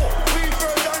 oh, we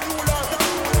first and rulers.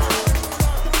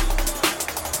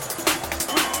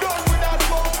 We done with that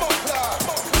bomb club.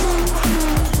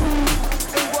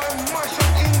 They go and mash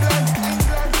up England.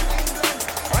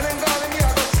 And then got him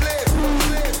here go slave.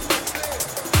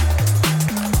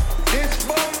 This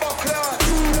bomb club.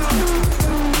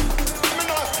 Me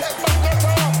not take back no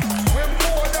talk. We're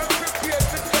more than prepared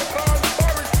to take on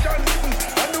Boris Johnson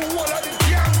and the whole of the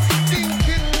damn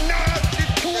stinking nasty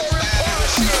Tory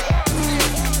party.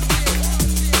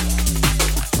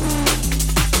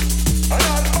 And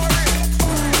all Paris.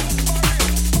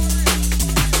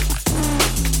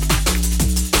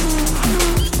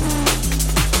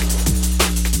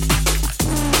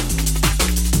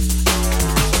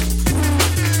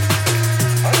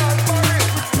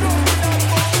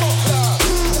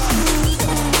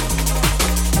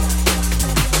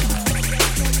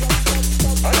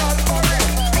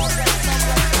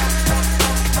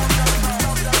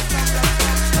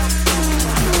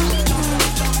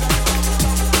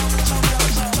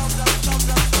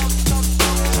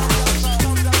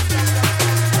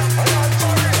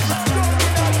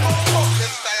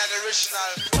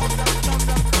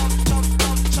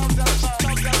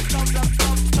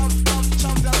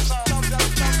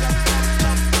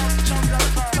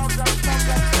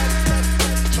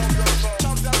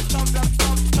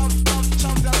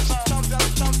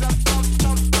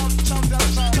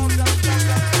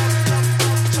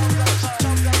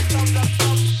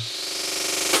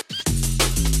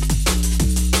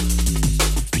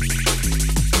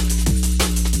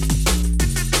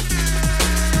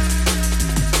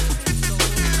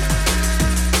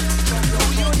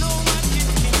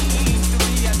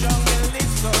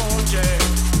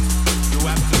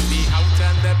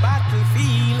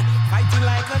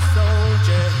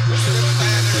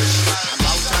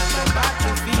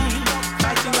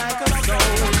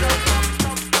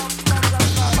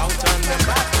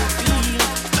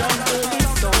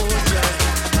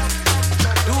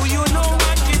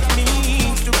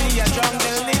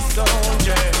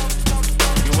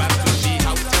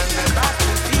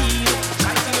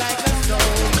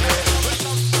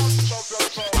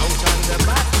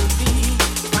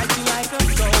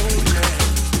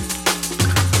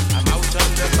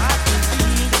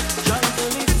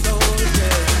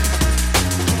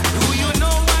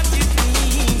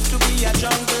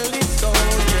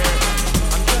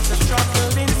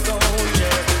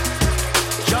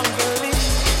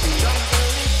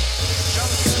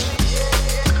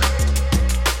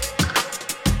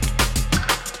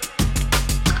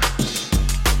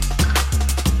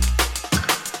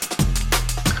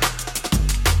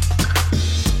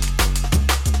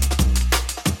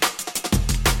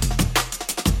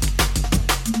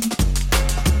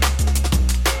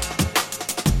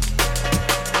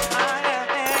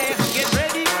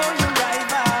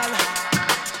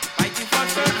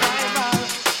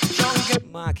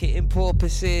 Marketing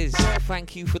purposes.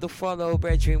 Thank you for the follow,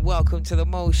 brethren. Welcome to the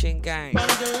Motion Gang.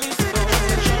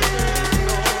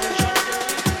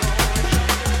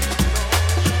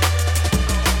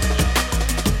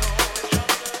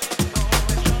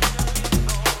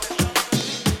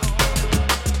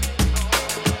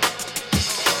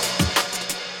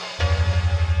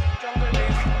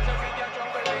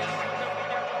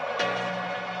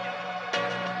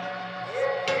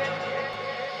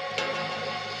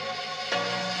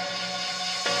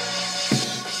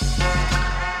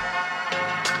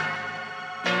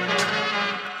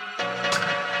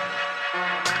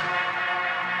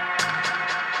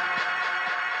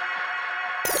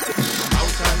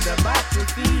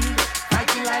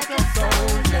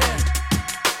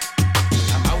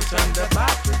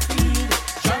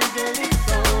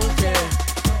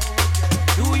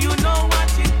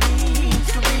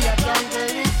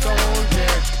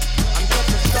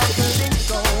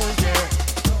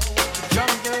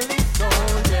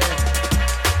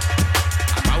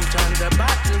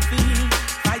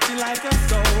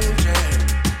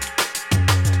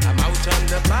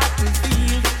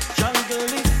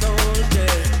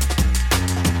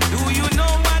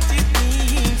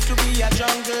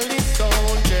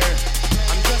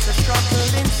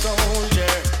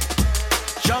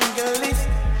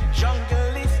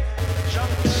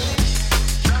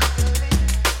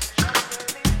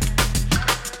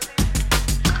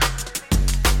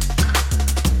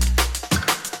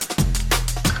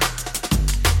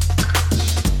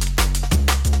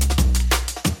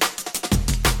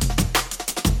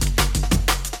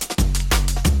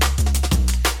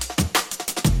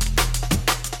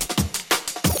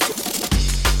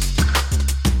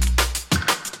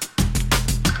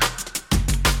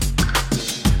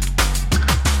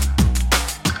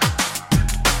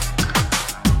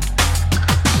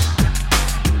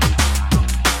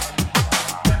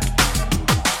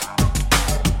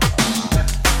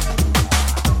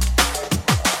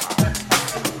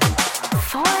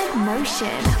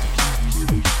 Motion.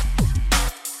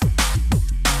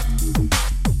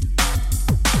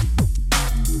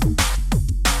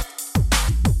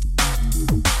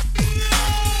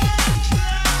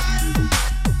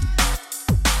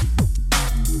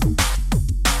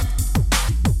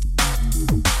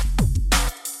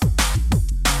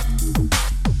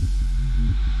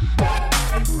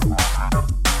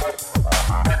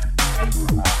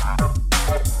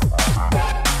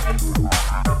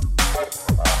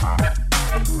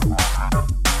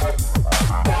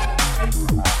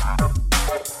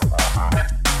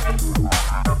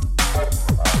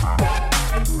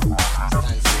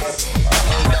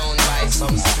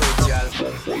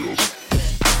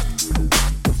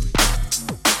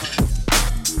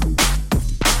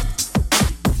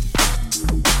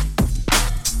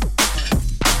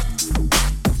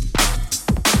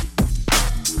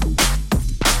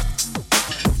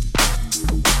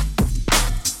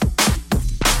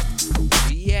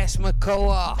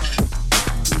 Makoa.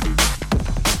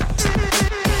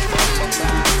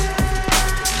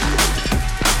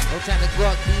 Old time to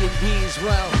Grok D&D as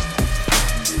well.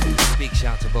 Big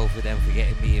shout to both of them for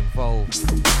getting me involved.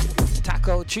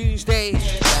 Taco Tuesday.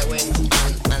 I went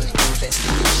on an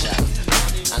investigation,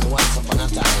 and once upon a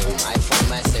time I found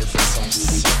myself in some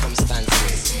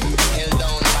circumstances held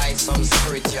down by some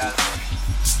spiritual.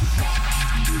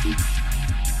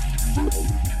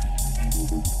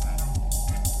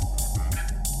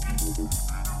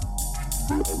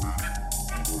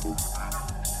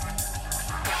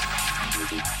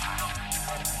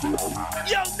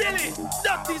 Yo, Dilly!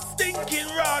 Dirty, stinking,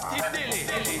 rotty Dilly!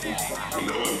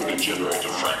 Now let me generate a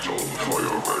fractal before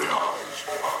your very eyes.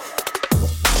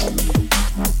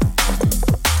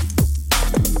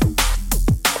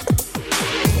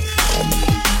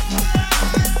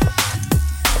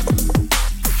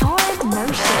 Forward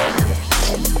motion.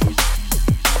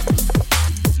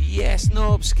 Yes,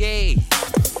 Nobski.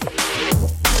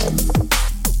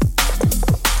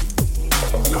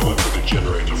 Now let me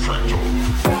generate a fractal.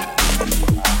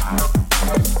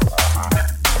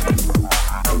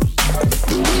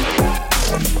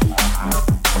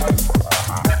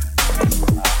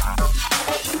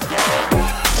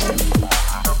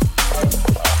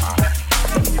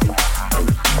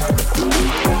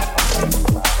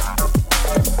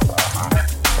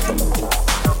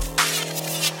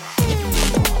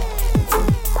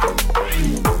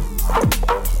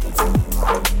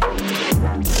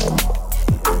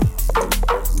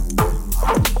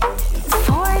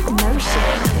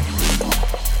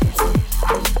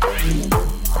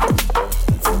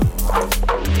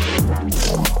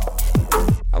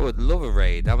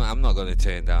 I'm not going to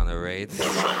turn down a raid.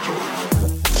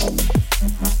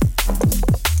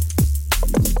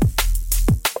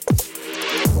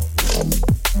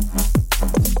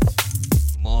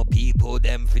 More people,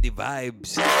 them for the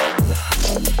vibes.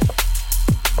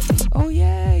 Oh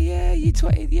yeah, you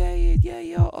tweeted, yeah,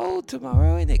 you're old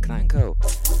tomorrow, ain't it, Clanko?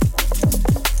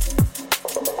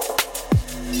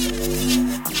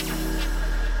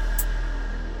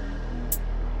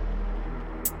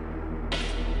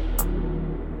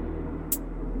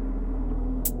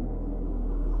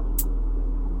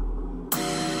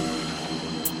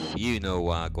 You know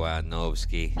Wagwan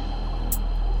Novski.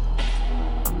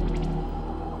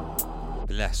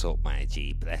 Bless up, my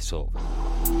G, bless up.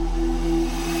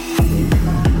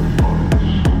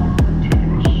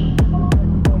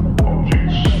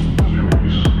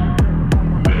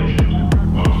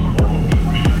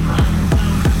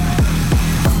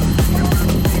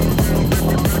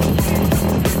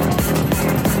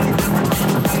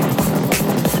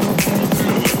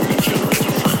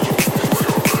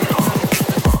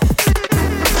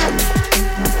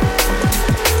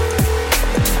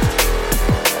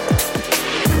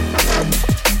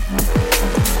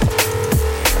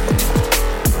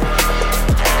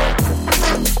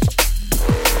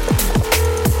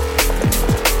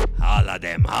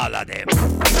 Holla them.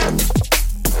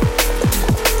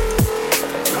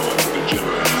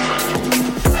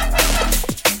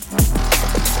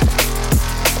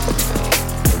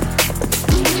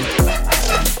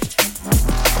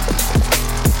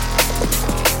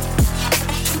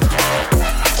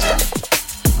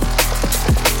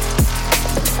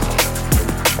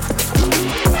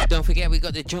 Don't forget we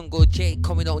got the Jungle J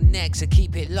coming on next, so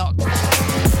keep it locked.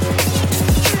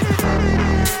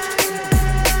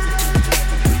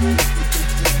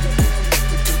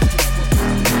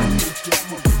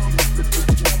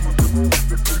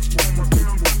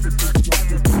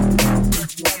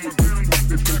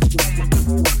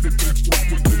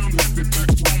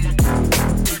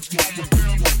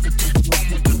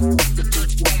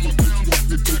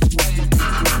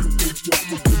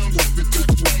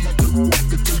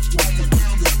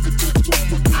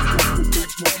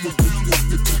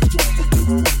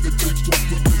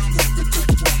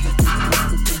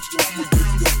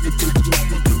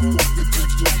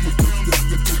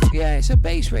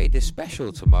 X-Ray the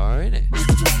special tomorrow, innit?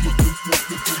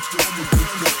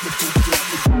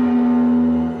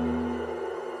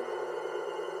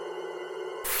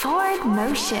 Forward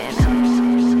motion.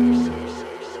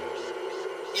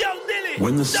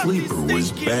 When the sleeper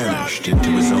was banished into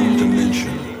his own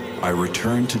dimension, I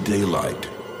returned to daylight.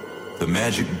 The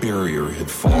magic barrier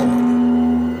had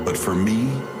fallen. But for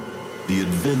me, the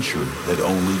adventure had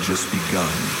only just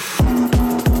begun.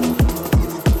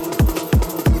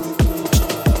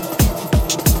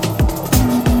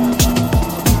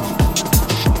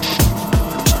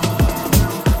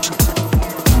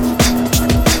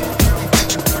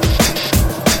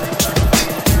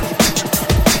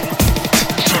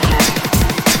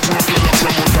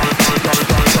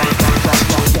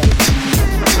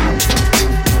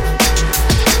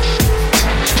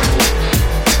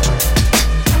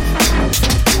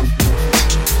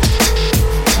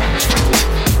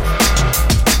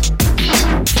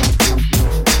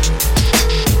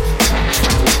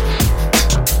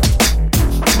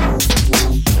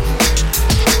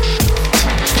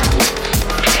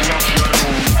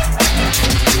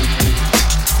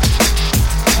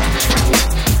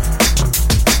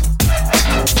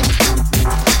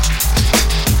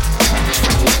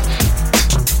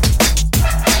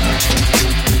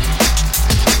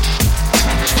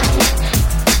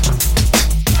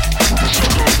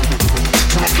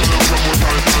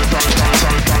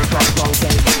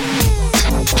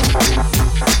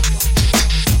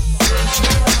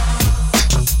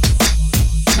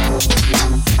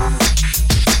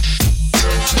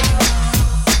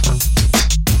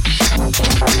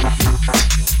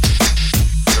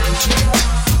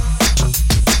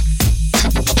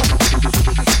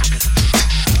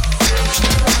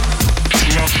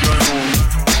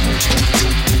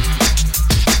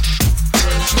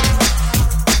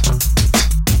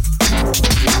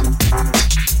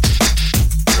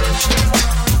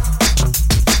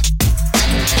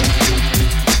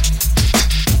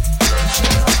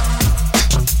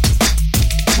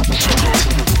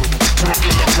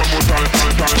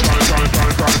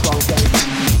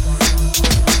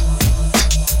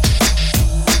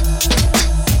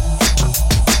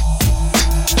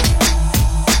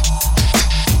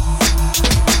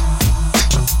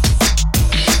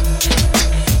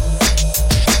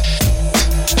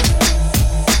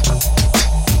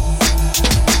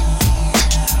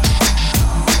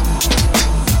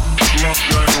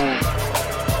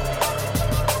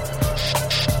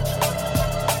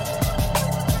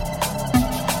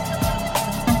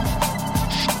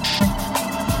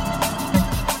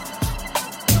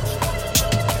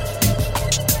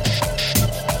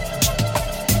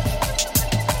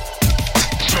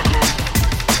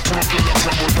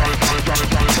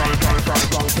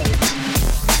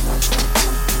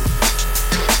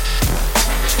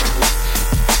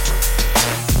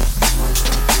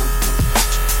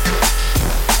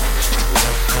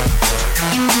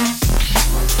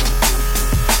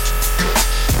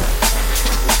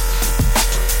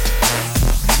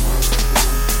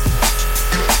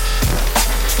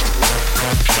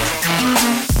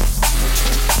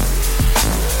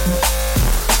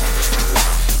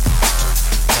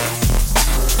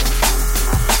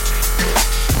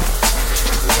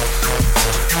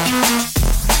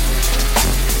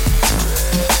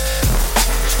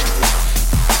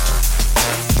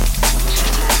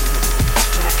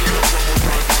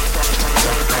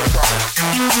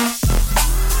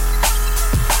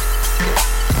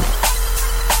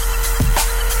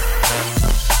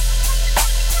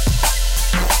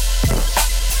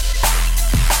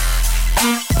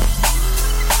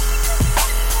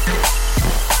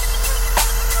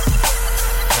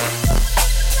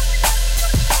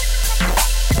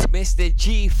 Mr.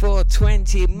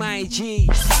 G420, my G.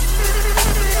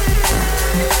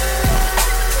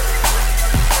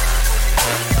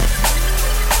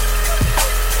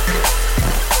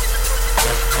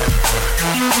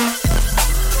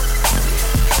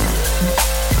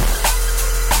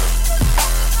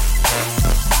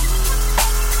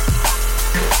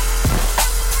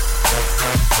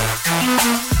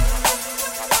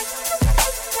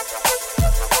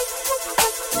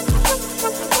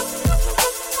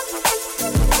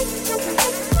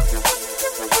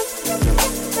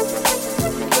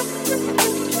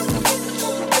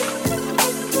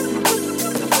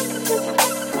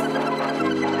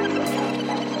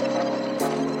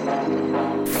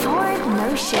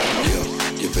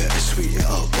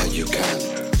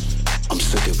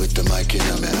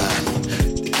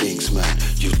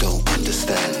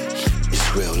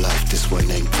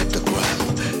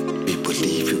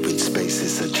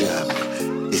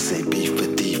 It's a beef for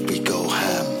thief, we go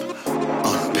ham.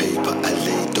 On paper, I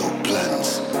lay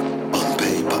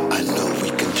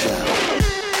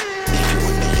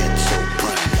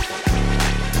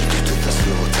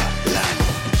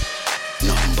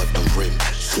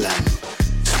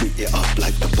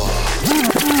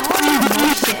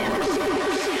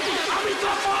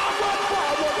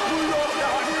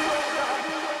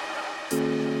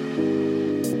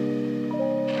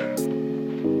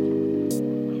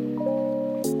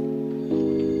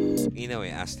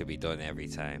has to be done every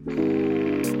time.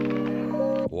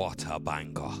 What a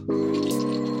banger.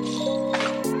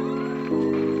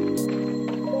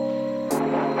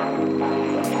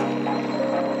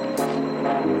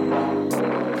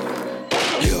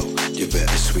 Yo, you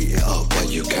better sweet it up while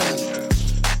you can.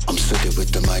 I'm sitting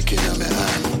with the mic in my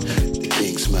hand. The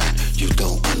king's man, you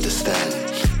don't understand.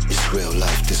 It's real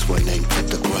life, this one ain't for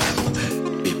the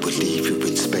gram. People leave you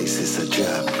in space, it's a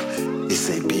jam. This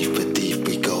ain't beef for deep,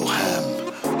 we go ham.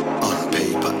 On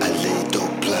paper, I lay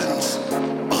dope plans.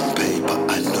 On paper,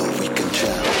 I know we can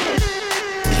jam.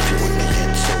 If you want the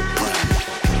head so brand,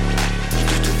 you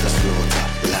do to the slaughter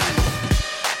lamb.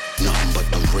 Nothing but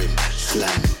the rim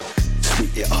slam.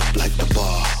 Sweet it up like the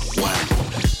bar, wham.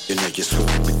 You know you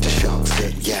swim with the sharks,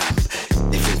 get yam.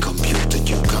 If in computer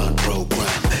you can't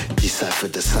program, decipher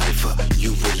the cipher,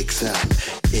 you will exam.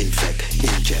 Infect,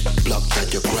 inject, block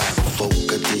diagram.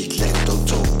 Vocal delay, don't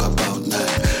talk about none.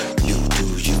 You do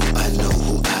you, I know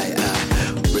who I am.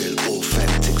 Real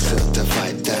authentic,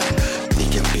 certified damn.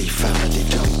 DMB family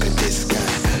junk and this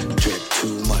gang. Dread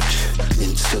too much,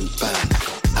 instant ban.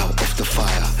 Out of the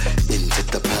fire, into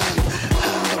the pan.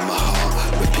 Hand on my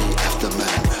heart, repeat after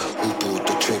man. Who pulled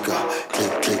the trigger?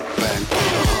 Click, click, bang,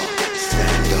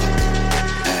 stand up,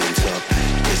 hands up.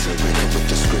 It's a record with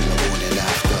the screen, I want it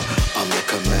after. I'm the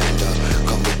commander,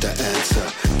 come with the answer.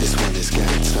 This one is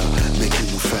gangster, making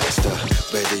you faster.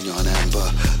 Ready on amber,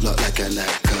 look like an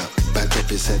actor.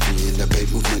 Backdrop is heavy and the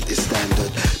beat movement is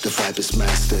standard. The vibe is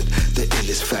mastered, the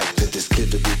illest factor. This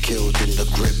kid to be killed in the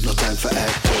grip, no time for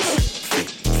actors.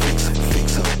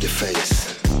 Fix up your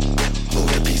face.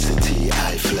 Hold a piece of tea,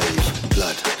 I flave.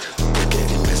 Blood, we're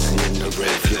getting messy in the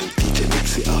rev. Yo, DJ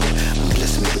mix it up and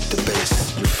bless me with the bass.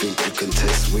 You think you can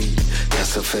test weed?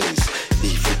 That's a phase.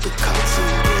 Even with cuts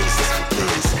and braces for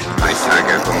days. My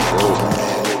tiger kung fu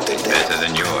is better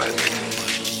than yours.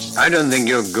 I don't think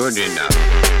you're good enough.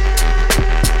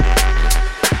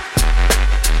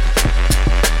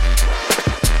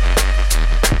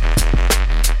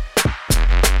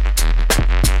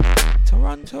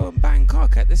 Toronto and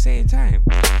Bangkok at the same time.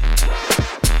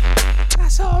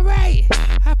 That's alright.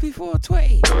 Happy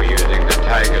 420. You're using the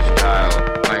tiger style.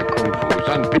 My kung fu's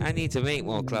unbeatable. I need to make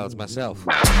more clouds myself.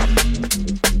 My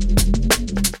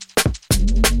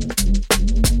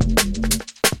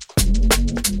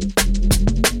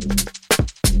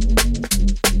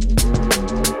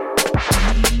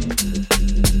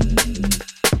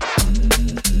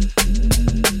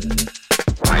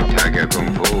tiger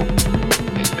kung fu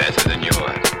is better than yours.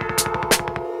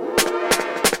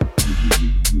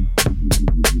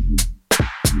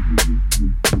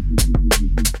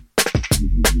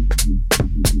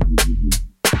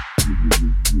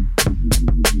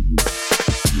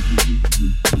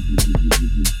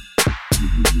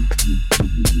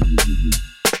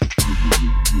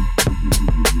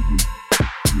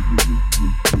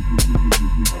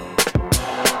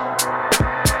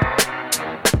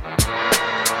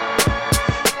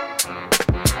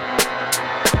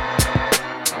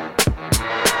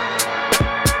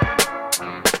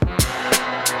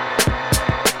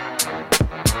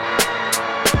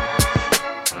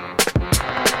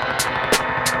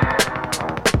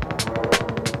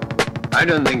 I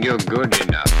don't think you're good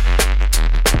enough.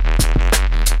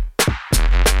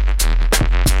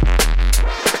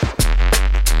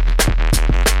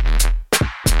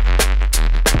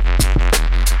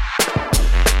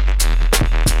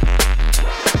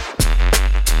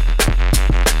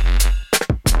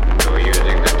 You're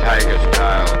using the tiger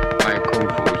style. My kung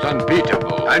fu's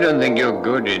unbeatable. I don't think you're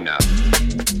good enough.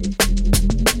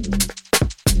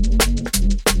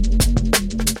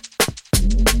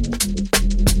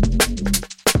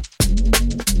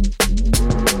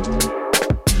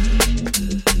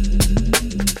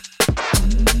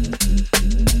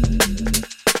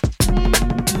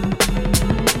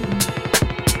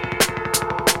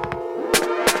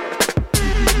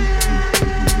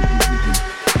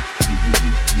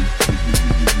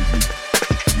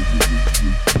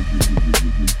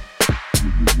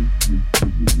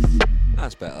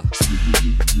 That's better.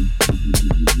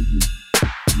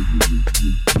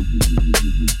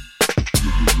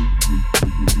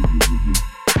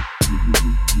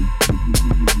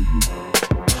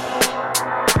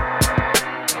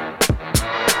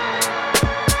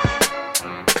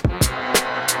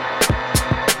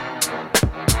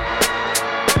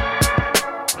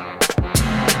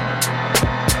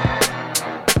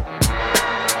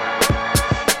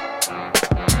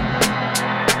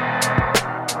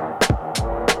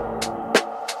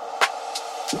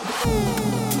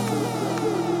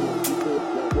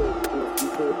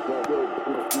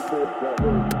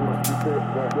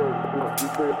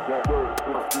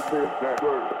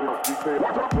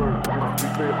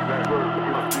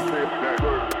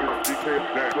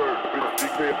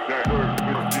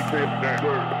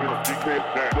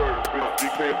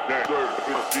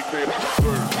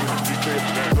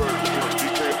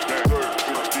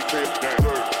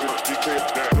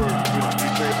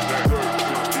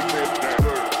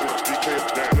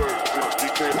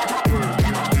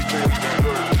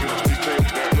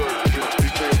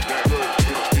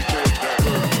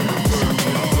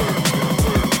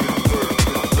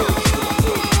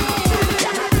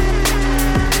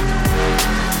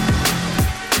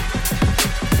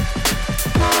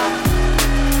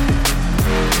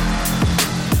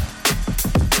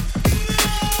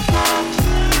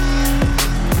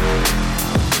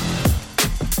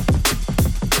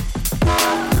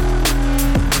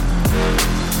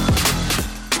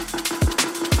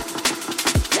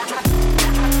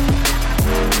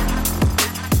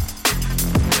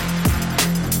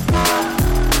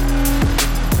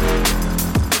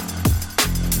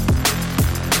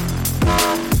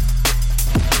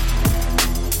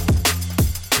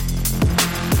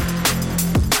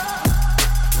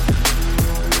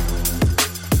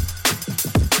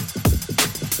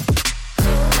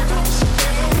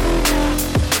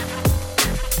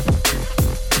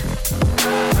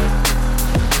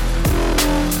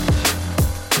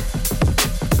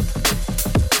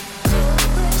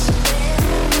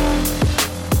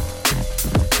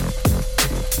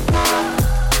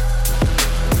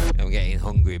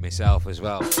 Myself as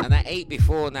well, and I ate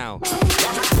before now.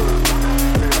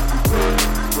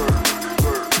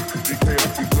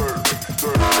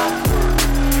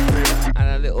 And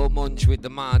a little munch with the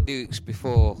Mardukes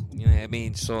before, you know what I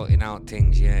mean, sorting out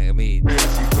things, you know what I mean.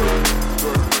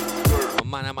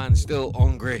 A man still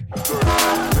hungry.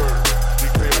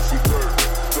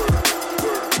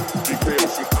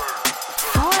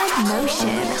 Forward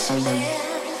motion.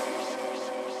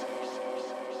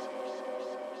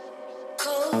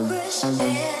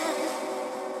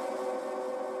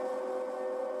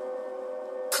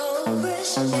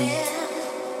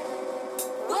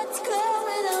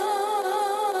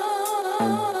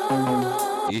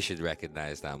 You should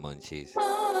recognize that, Munchies.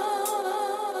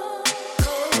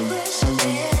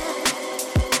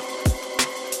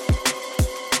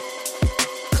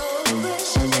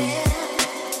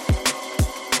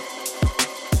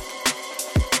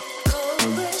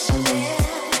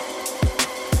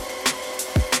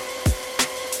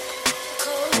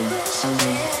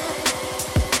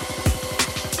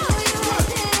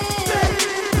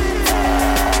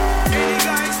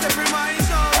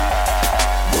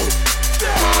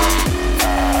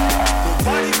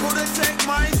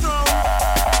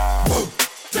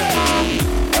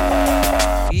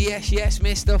 Yes,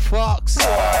 Mr. Fox.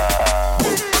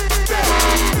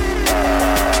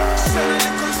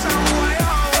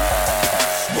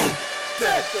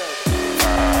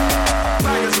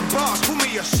 Bangers and bars, pull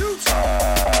me a shooter. I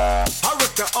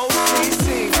rock the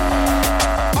OCC.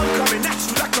 I'm coming at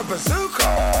you like a bazooka.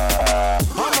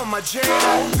 I'm on my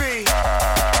J.O.B.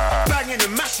 Banging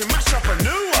and mashing, mash up a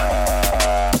new one.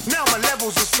 Now my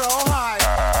levels are so high.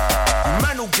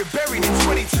 Man will get buried in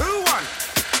 22-1.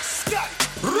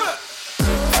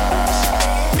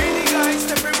 Any guy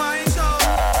step in my zone.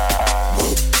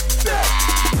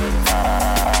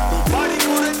 Nobody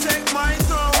gonna take my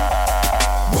throne.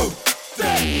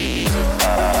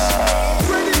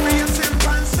 Ready for your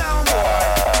timpan sound, boy.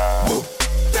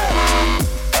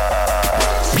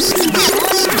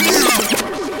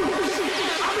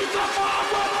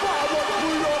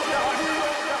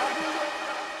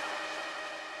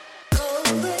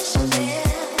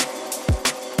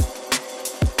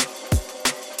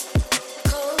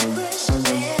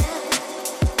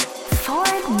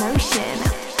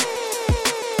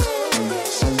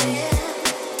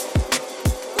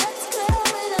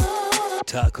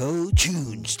 Taco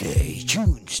Tunesday.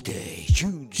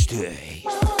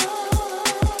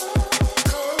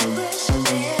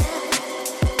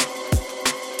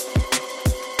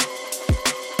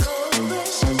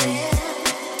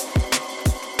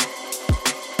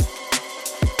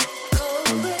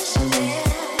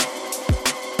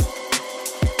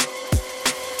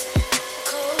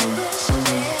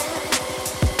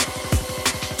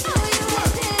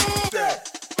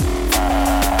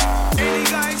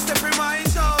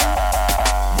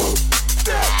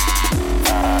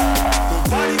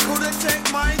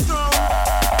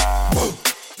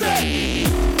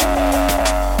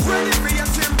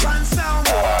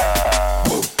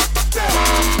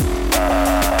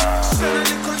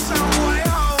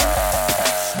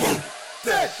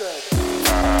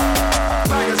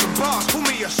 Bangers and bars, pull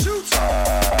me me a shooter.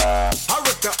 I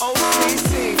rip the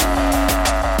OCC.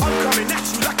 I'm coming at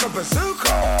you like a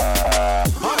bazooka.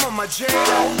 I'm on my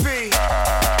J.O.B.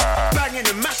 Banging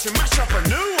and mash up a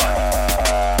new one.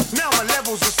 Now my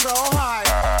levels are so high.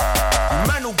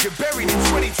 Man will get buried in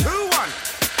 22-1.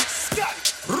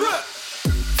 Scat, ruh.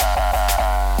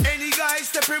 Any guy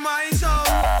step in my zone.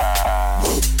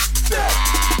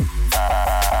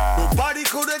 Nobody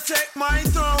could have take my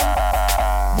throne.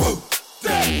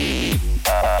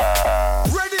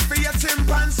 Ready for your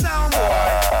timpan sound,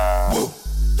 boy.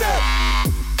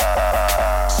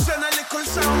 Send a little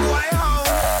sound boy home.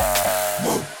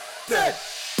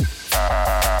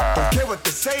 Don't care what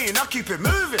they're saying, I'll keep it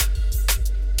moving.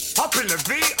 Up in the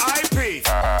VIP.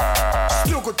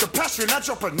 Still got the passion, I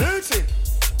drop a new thing.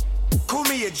 Call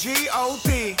me a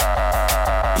G.O.D.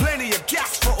 Plenty of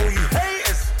gas for all you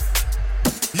haters.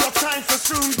 Your time for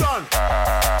soon done.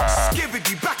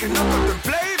 Skibbity backing up with the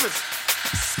flavors.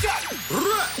 Scat,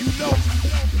 you know.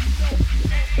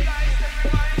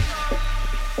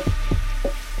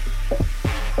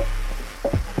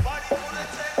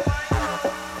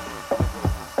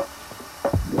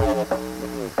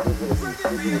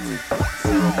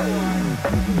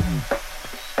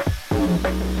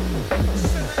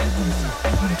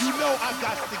 You know I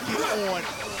got to get on.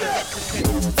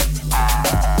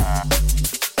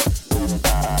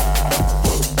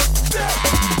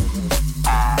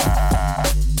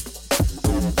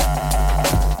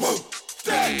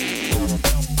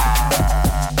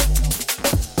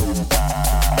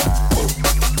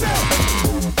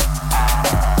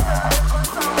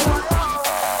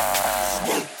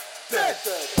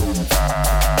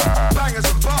 Bangers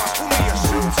and bars, call me a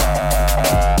shooter.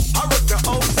 I rip the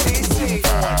OCC.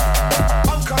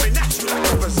 I'm coming at you like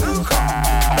a bazooka.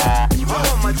 I'm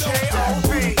on my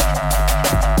J.O.B.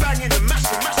 Banging and mash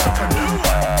up a new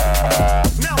one.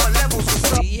 Now my levels are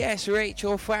so. Yes,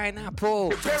 Rachel Pineapple.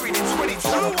 Buried in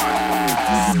 22-1.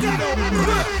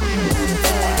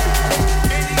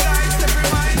 Any guy step in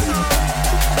my zone.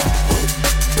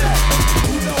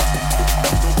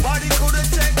 Nobody could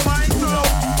have take my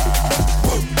throne.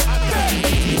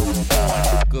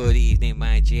 Good evening,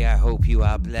 my G. I hope you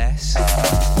are blessed. Send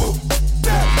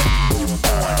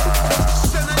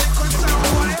a little sound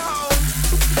boy home.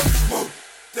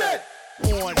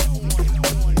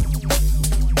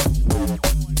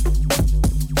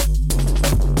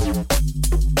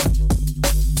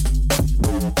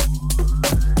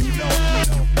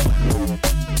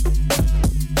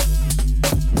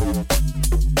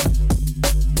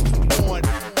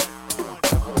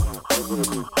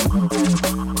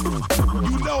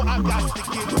 You know I got to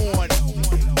get on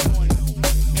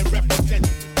and represent.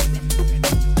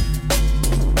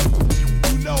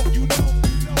 You know,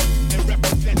 and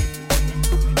represent.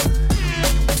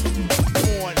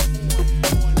 On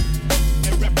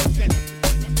and represent.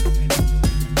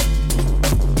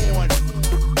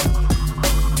 On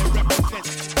and represent.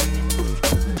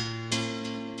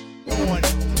 On.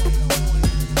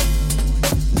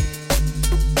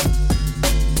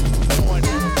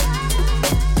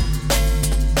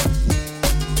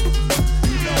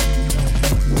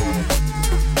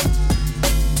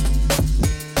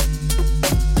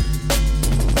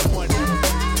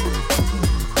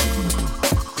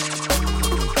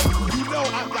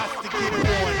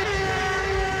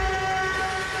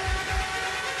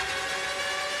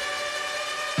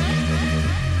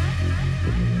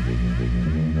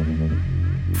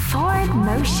 Forward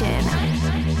motion.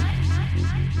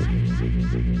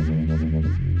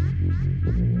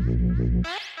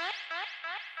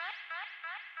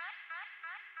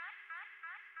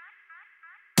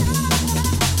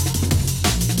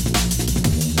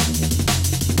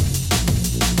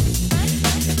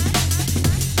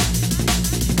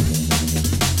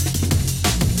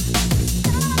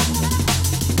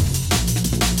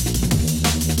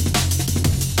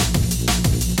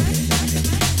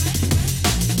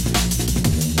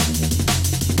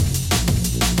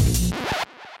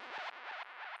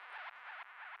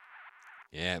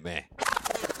 Yeah, man.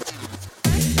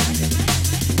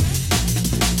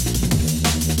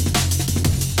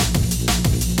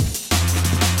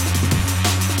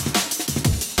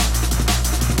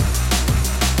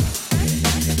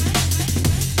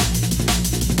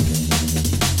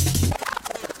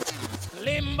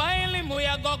 Limb by limb, we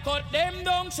a go cut them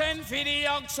down, send for the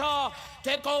oxa.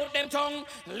 Take out them tongue.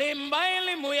 Limb by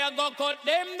limb, we a go cut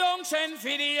them down, send for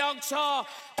the oxa.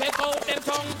 Take out them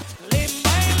tongue. Limb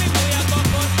by limb, we a go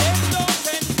cut them down,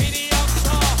 send for the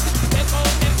oxa. Take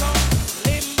out them tongue.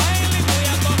 Limb by limb, we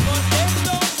a go cut them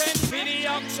down, send for the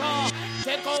oxa.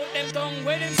 Take out them tongue.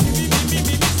 Where them see me,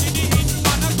 see the hit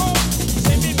man a go.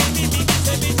 See me,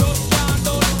 see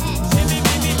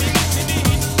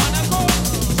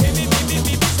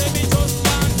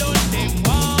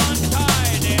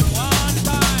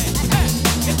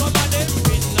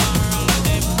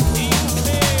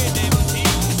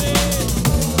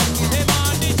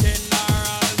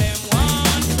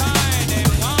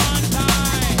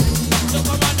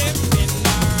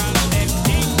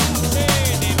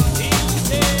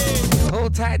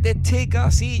take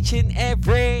us each and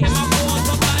every.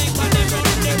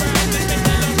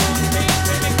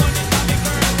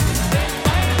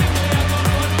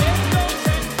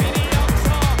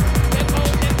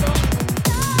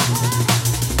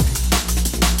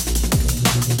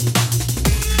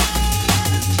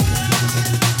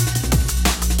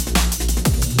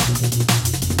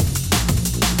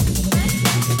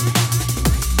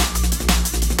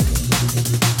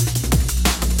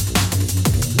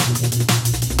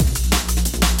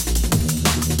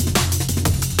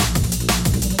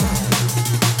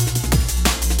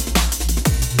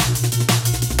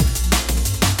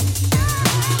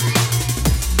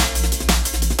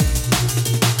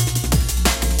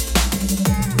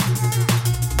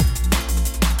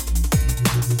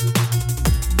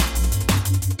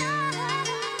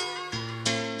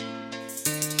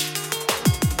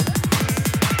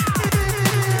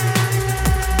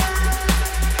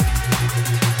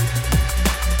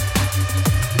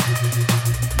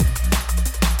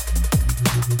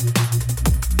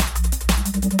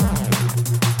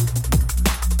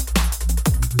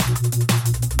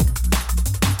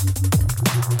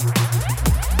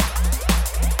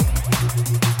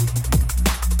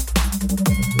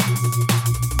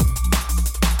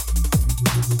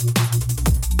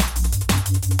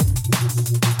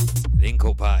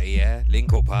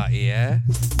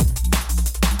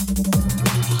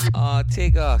 Oh,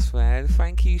 Tigos, man.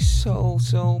 Thank you so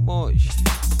much.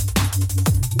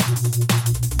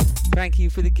 Thank you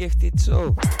for the gifted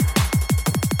soul.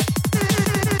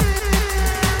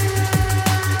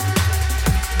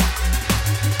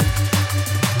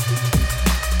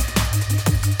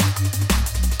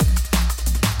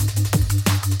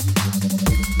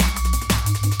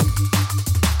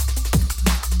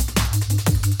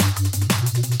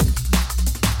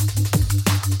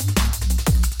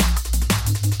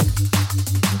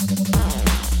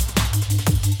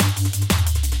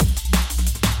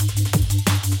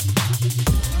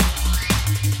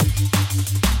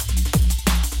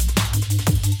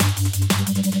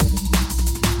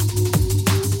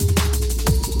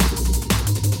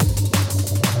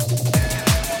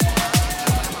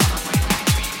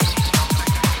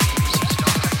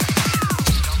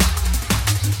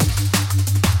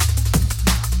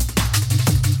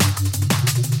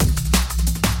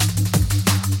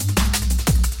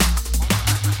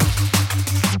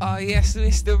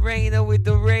 Mr. Rainer with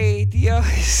the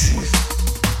radios.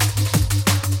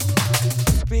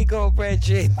 Big old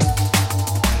Reggie.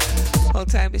 Hold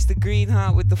time, Mr.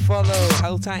 Greenheart with the follow.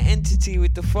 Hold time, Entity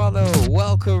with the follow.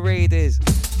 Welcome, Raiders.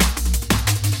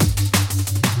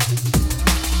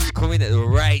 Coming at the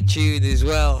right tune as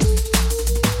well.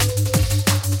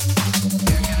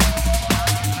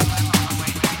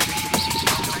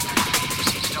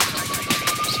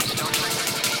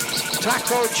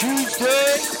 Taco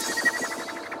Tuesday.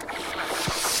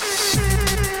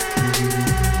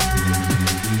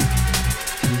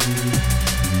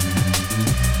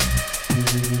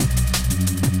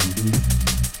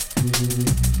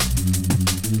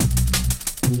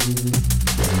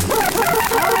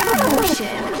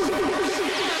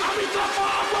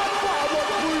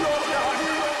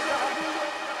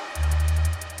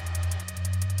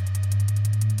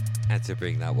 Had to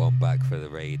bring that one back for the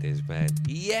Raiders, man.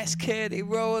 Yes, Kenny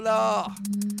Roller!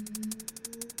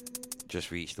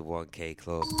 Just reached the 1K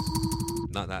club.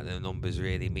 Not that the numbers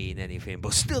really mean anything,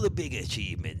 but still a big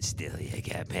achievement, still, you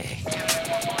get me?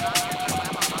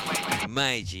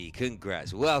 My G,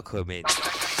 congrats, welcome in.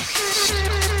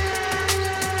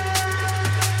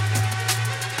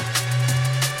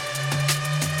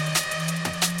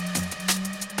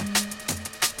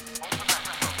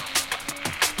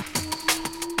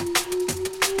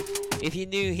 If you're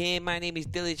new here, my name is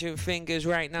Diligent Fingers.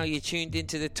 Right now, you're tuned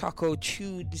into the Taco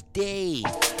Tuesday.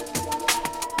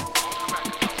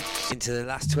 Into the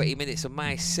last 20 minutes of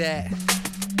my set.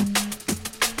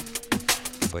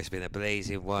 But it's been a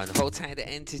blazing one. Hold tight the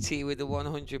Entity with the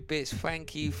 100 bits.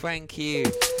 Thank you, thank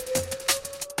you.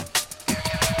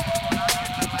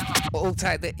 Hold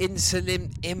tight the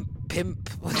Insulin Pimp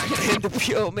and the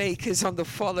Pure Makers on the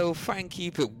follow. Thank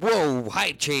you. But whoa,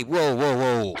 hype chain. Whoa, whoa,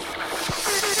 whoa.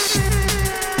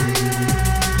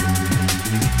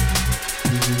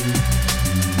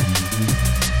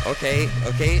 Okay,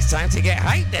 it's time to get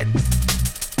hyped then.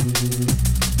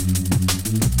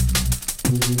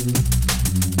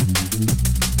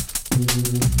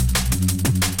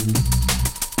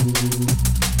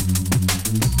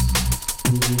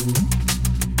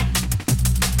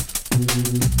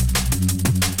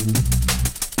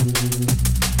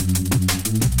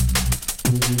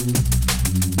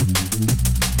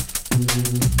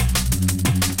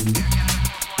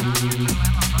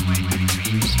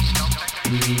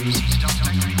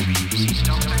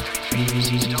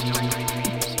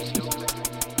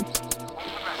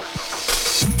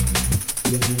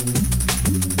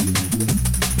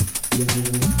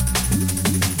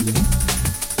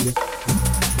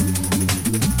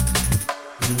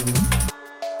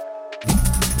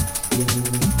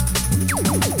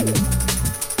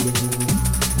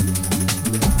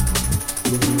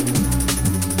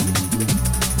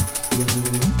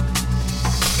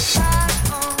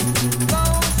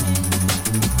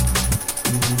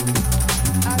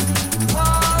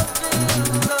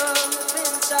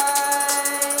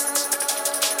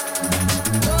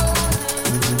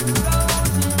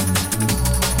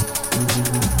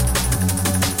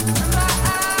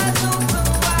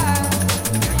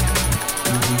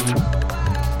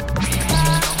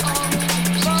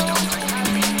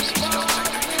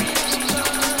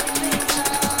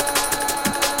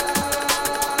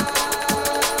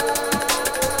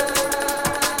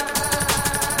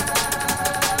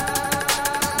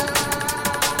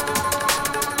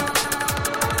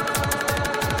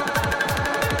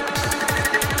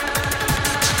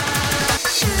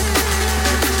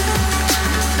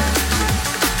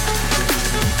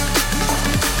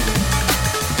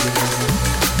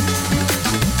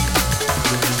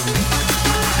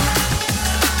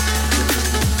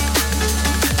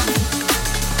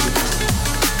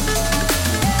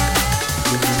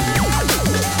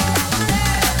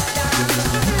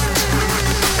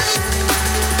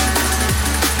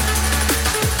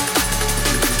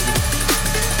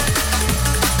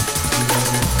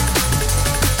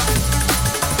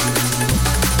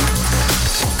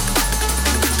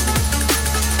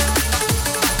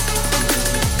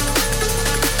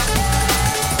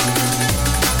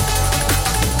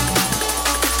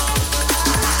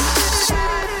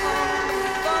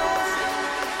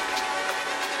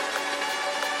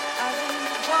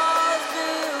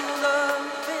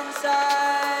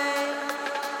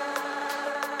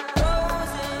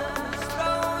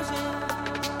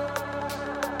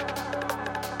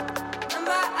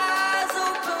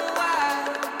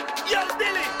 Yo,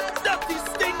 Dilly, dirty,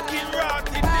 stinking,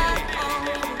 rotten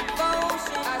Dilly.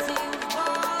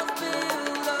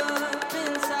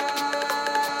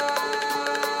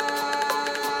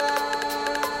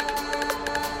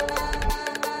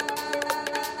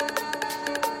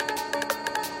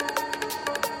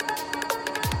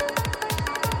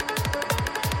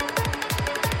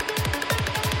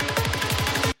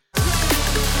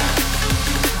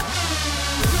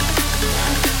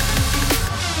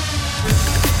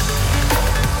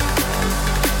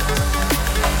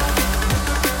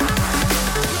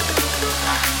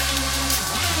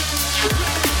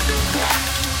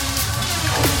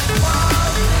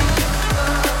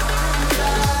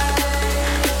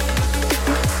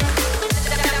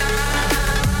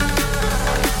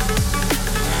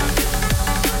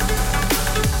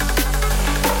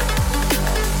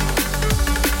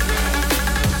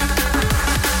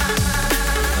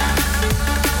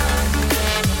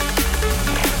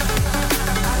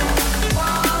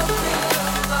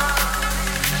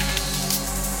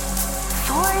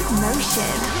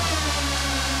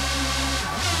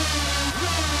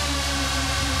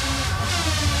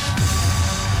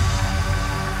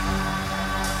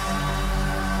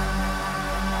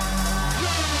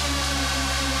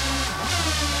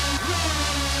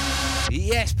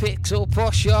 Yes, Pixel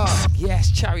Posher.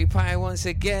 Yes, Cherry Pie once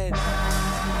again.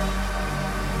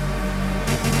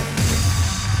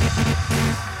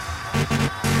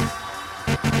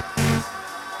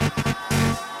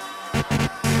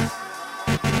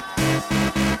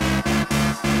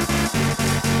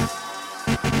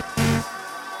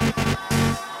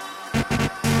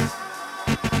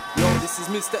 Yo, this is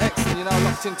Mr. X and you're now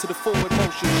locked into the Forward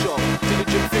Motion Show.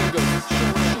 Diligent Fingers.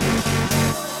 Sure.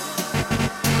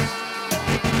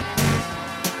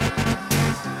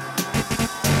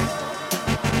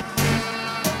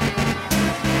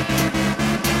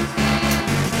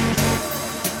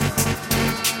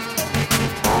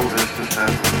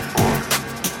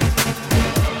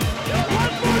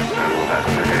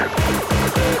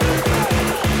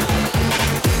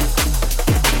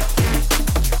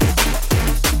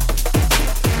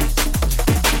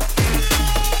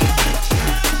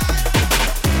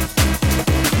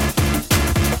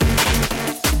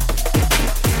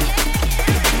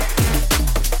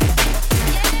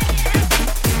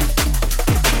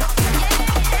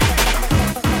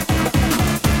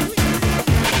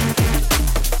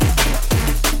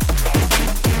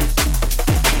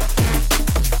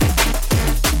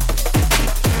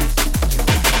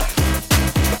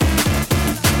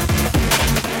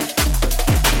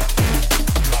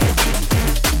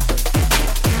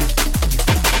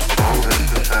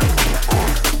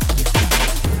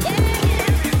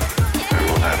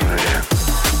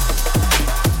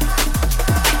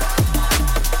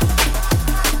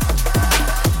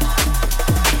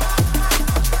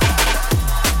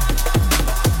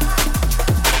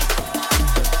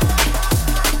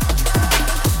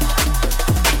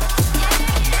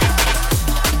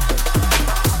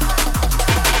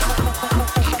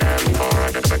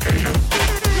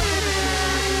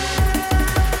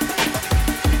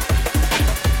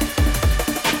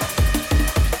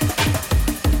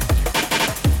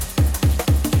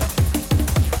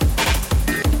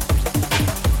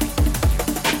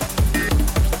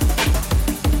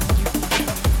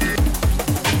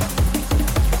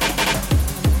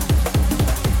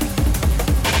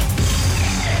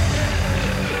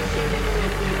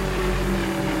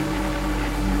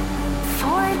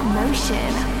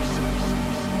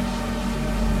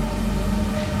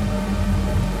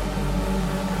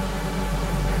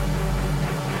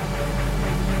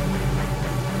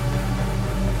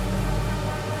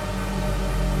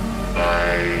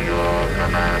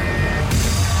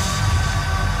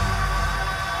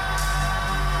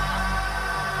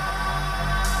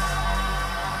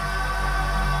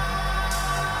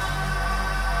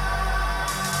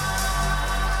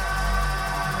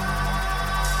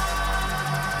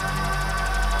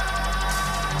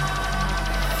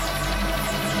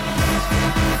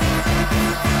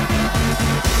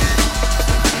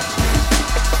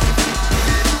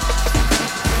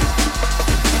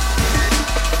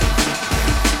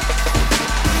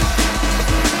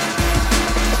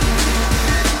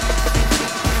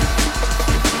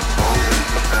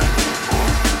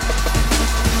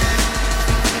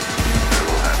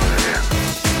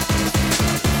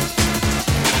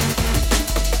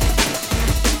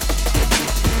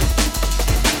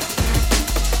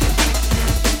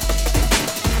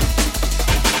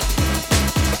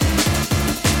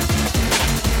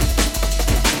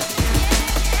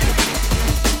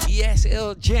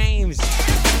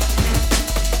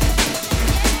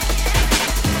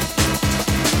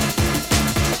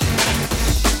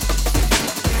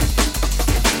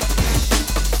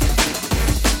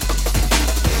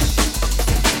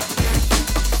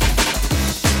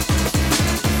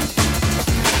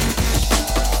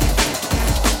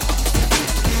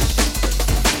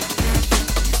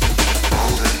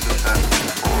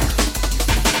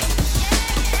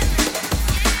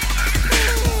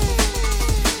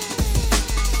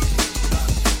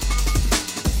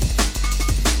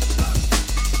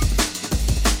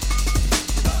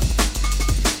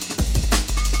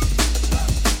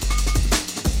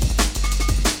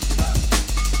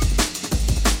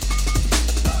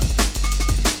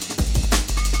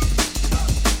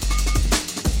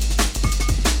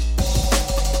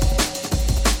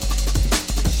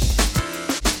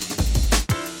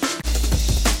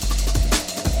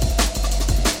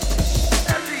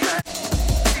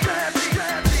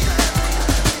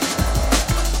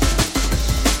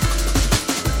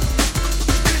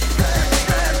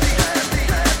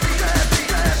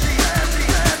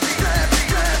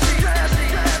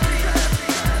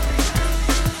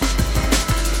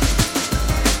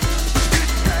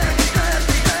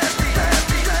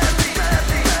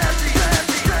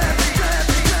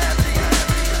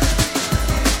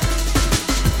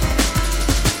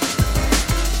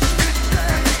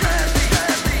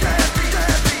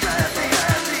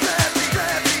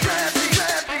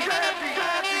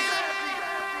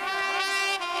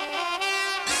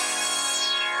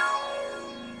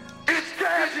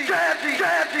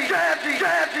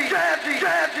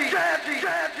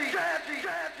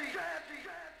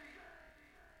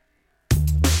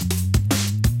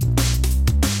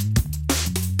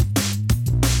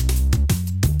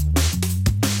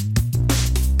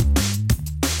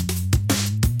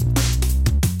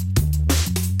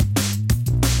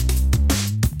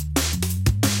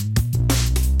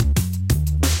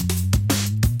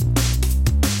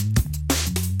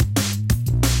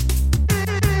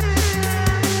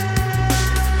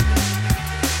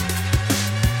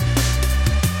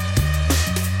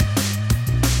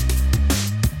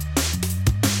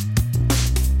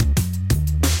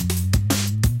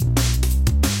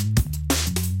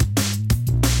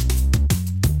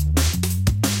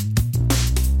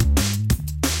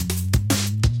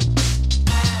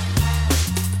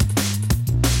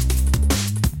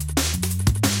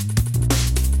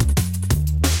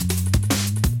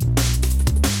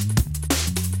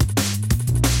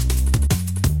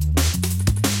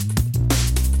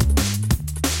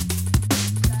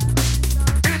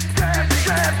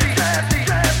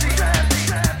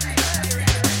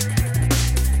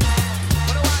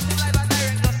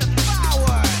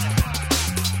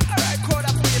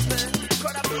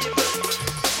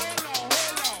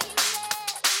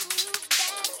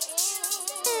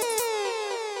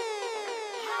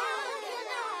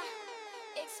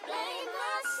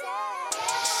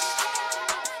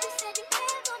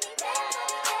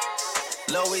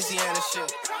 Louisiana shit.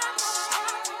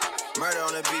 Murder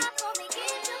on the beat.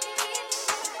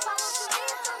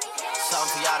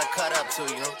 Something for y'all to cut up to,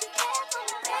 you know?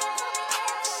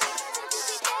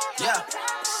 Yeah.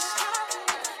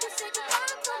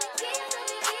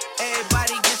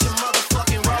 Everybody get your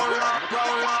motherfucking roll up,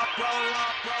 roll up, roll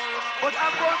up, roll up. But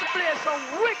I'm going to play some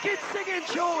wicked singing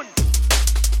tune.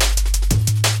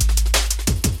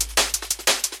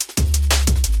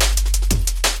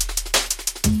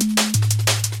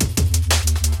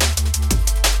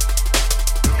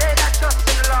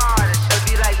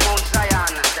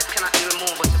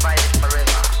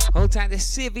 Hold tight, the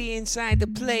civvy inside the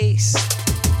place.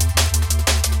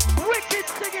 Wicked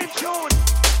singing tune.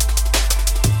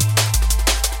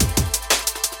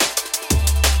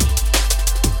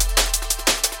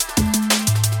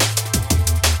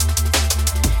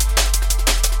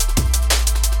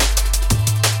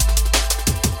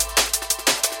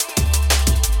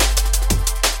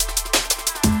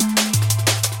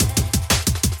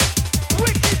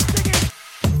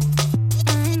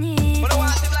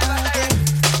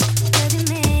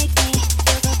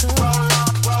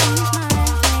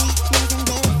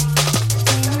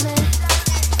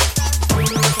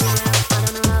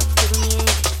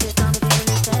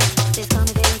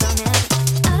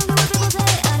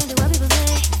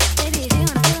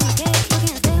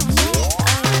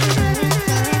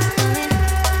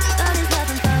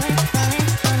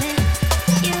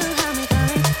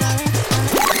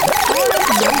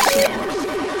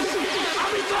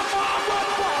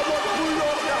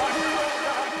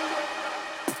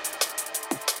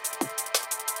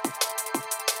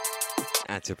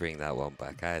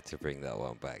 I had to bring that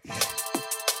one back.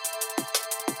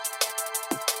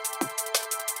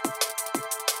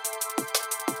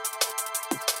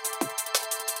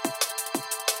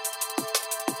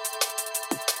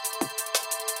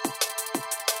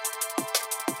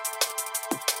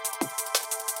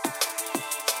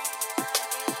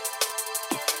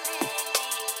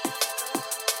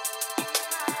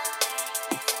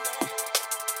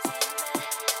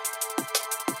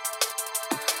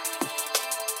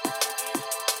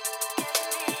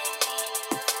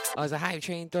 Oh, is the hype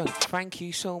train done? Thank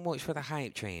you so much for the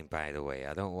hype train, by the way.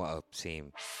 I don't want to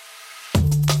seem... I'm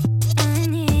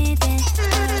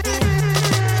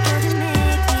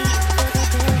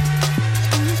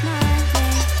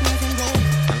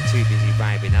too busy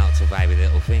vibing out to vibe a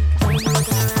little thing.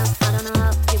 It's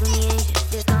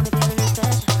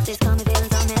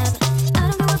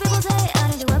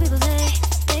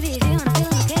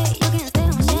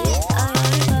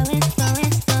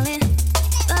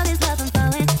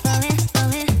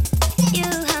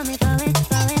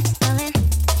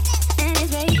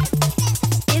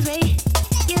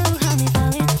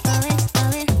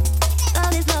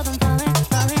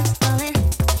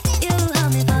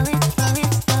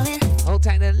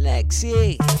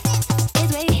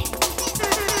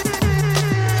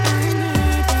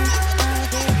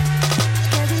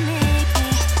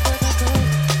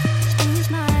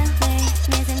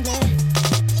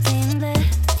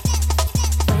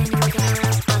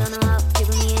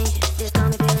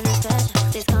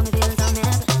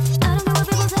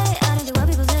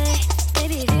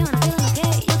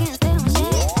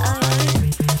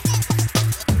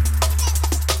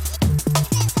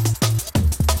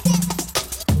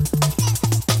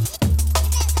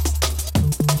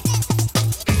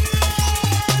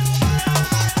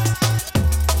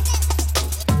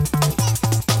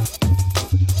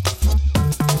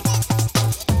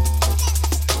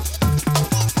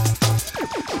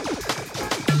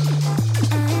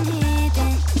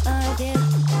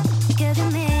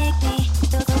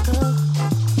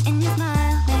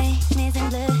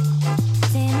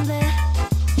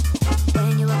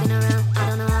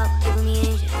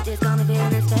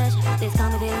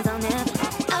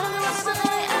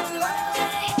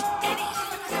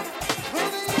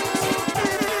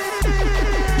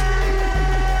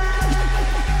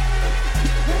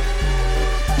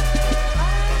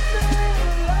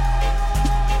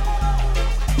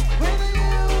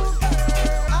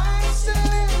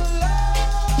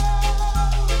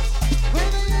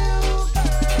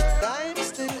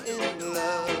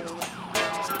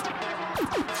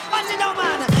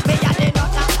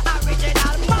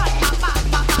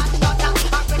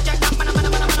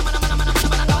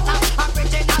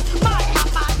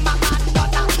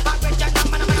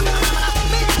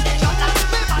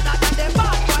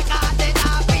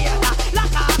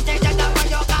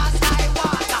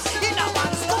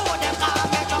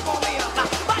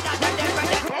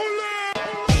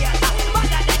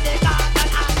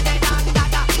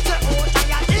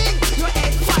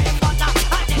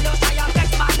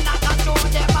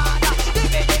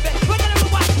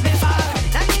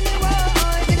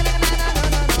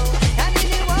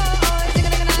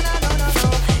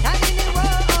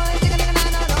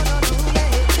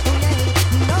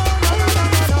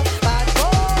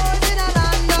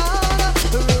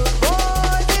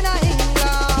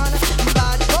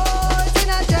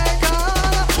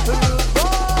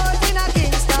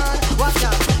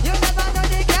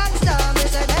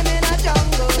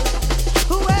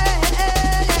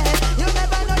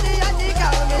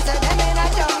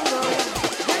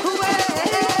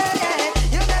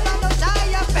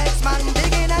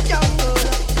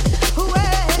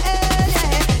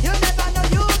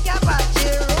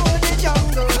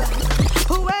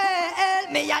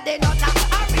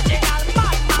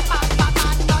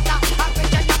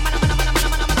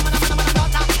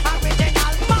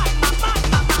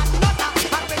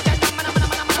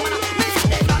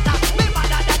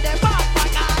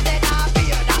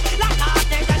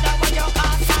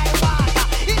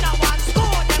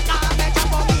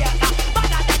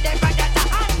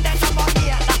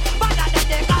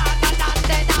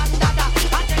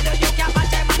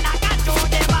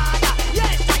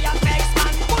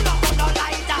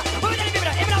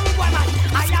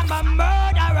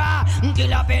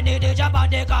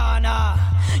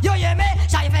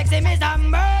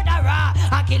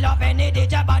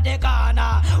your body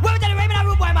corner. Where we tell the Raymond and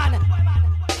Rude Boy, man?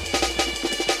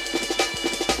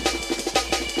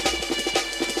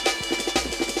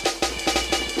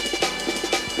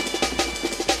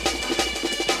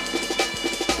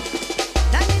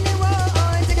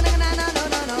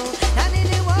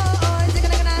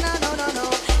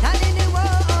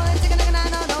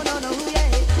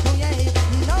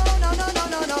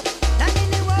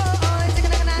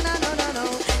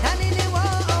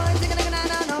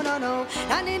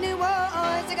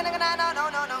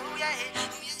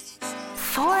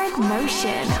 Forward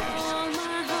motion.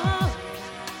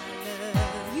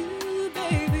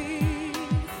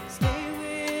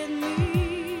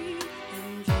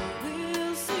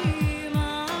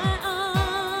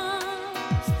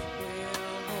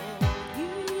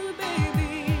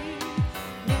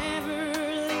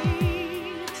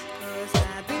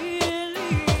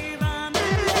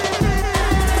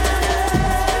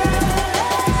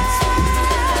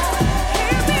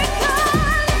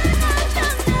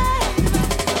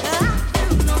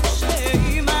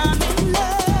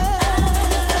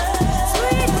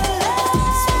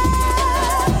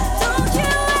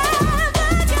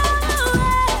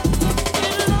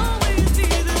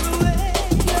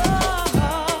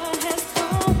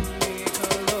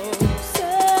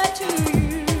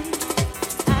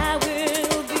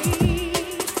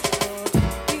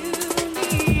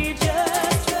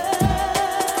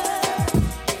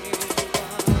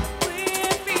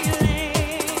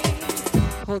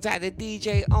 Hold out the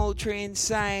DJ Ultra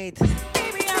inside.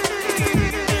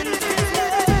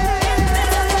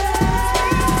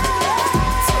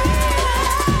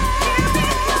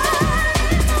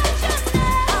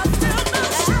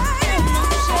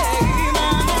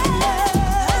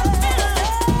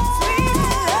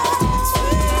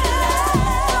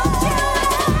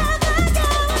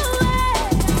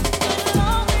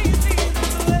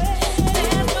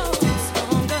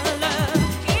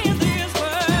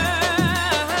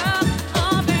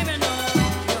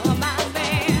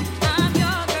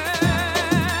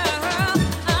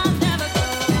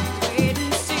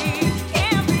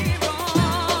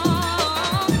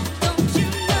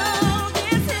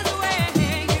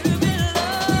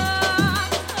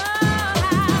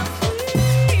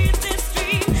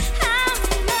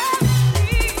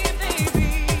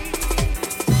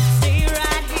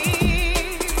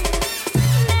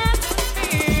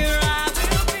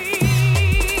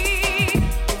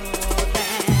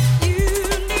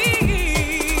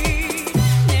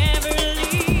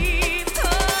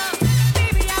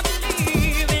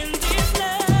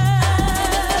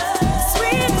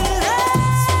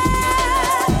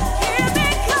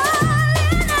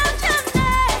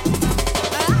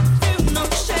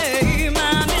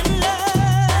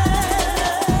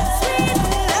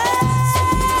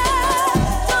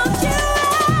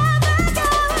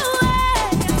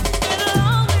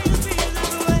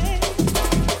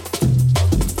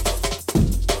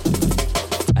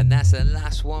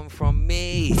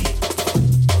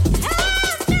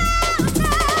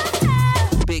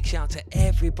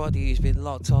 Everybody who's been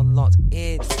locked on, locked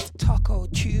in. Taco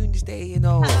Tunesday, you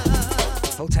know.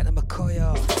 Hold tight to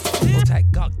Makoya. Hold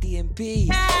tight Gok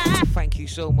D&B. Thank you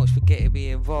so much for getting me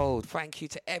involved. Thank you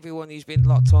to everyone who's been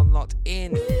locked on, locked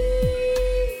in.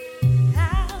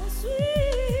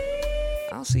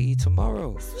 I'll see you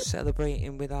tomorrow,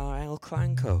 celebrating with our El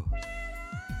Clanco.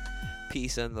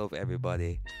 Peace and love,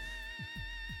 everybody.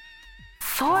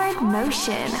 Forward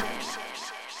motion.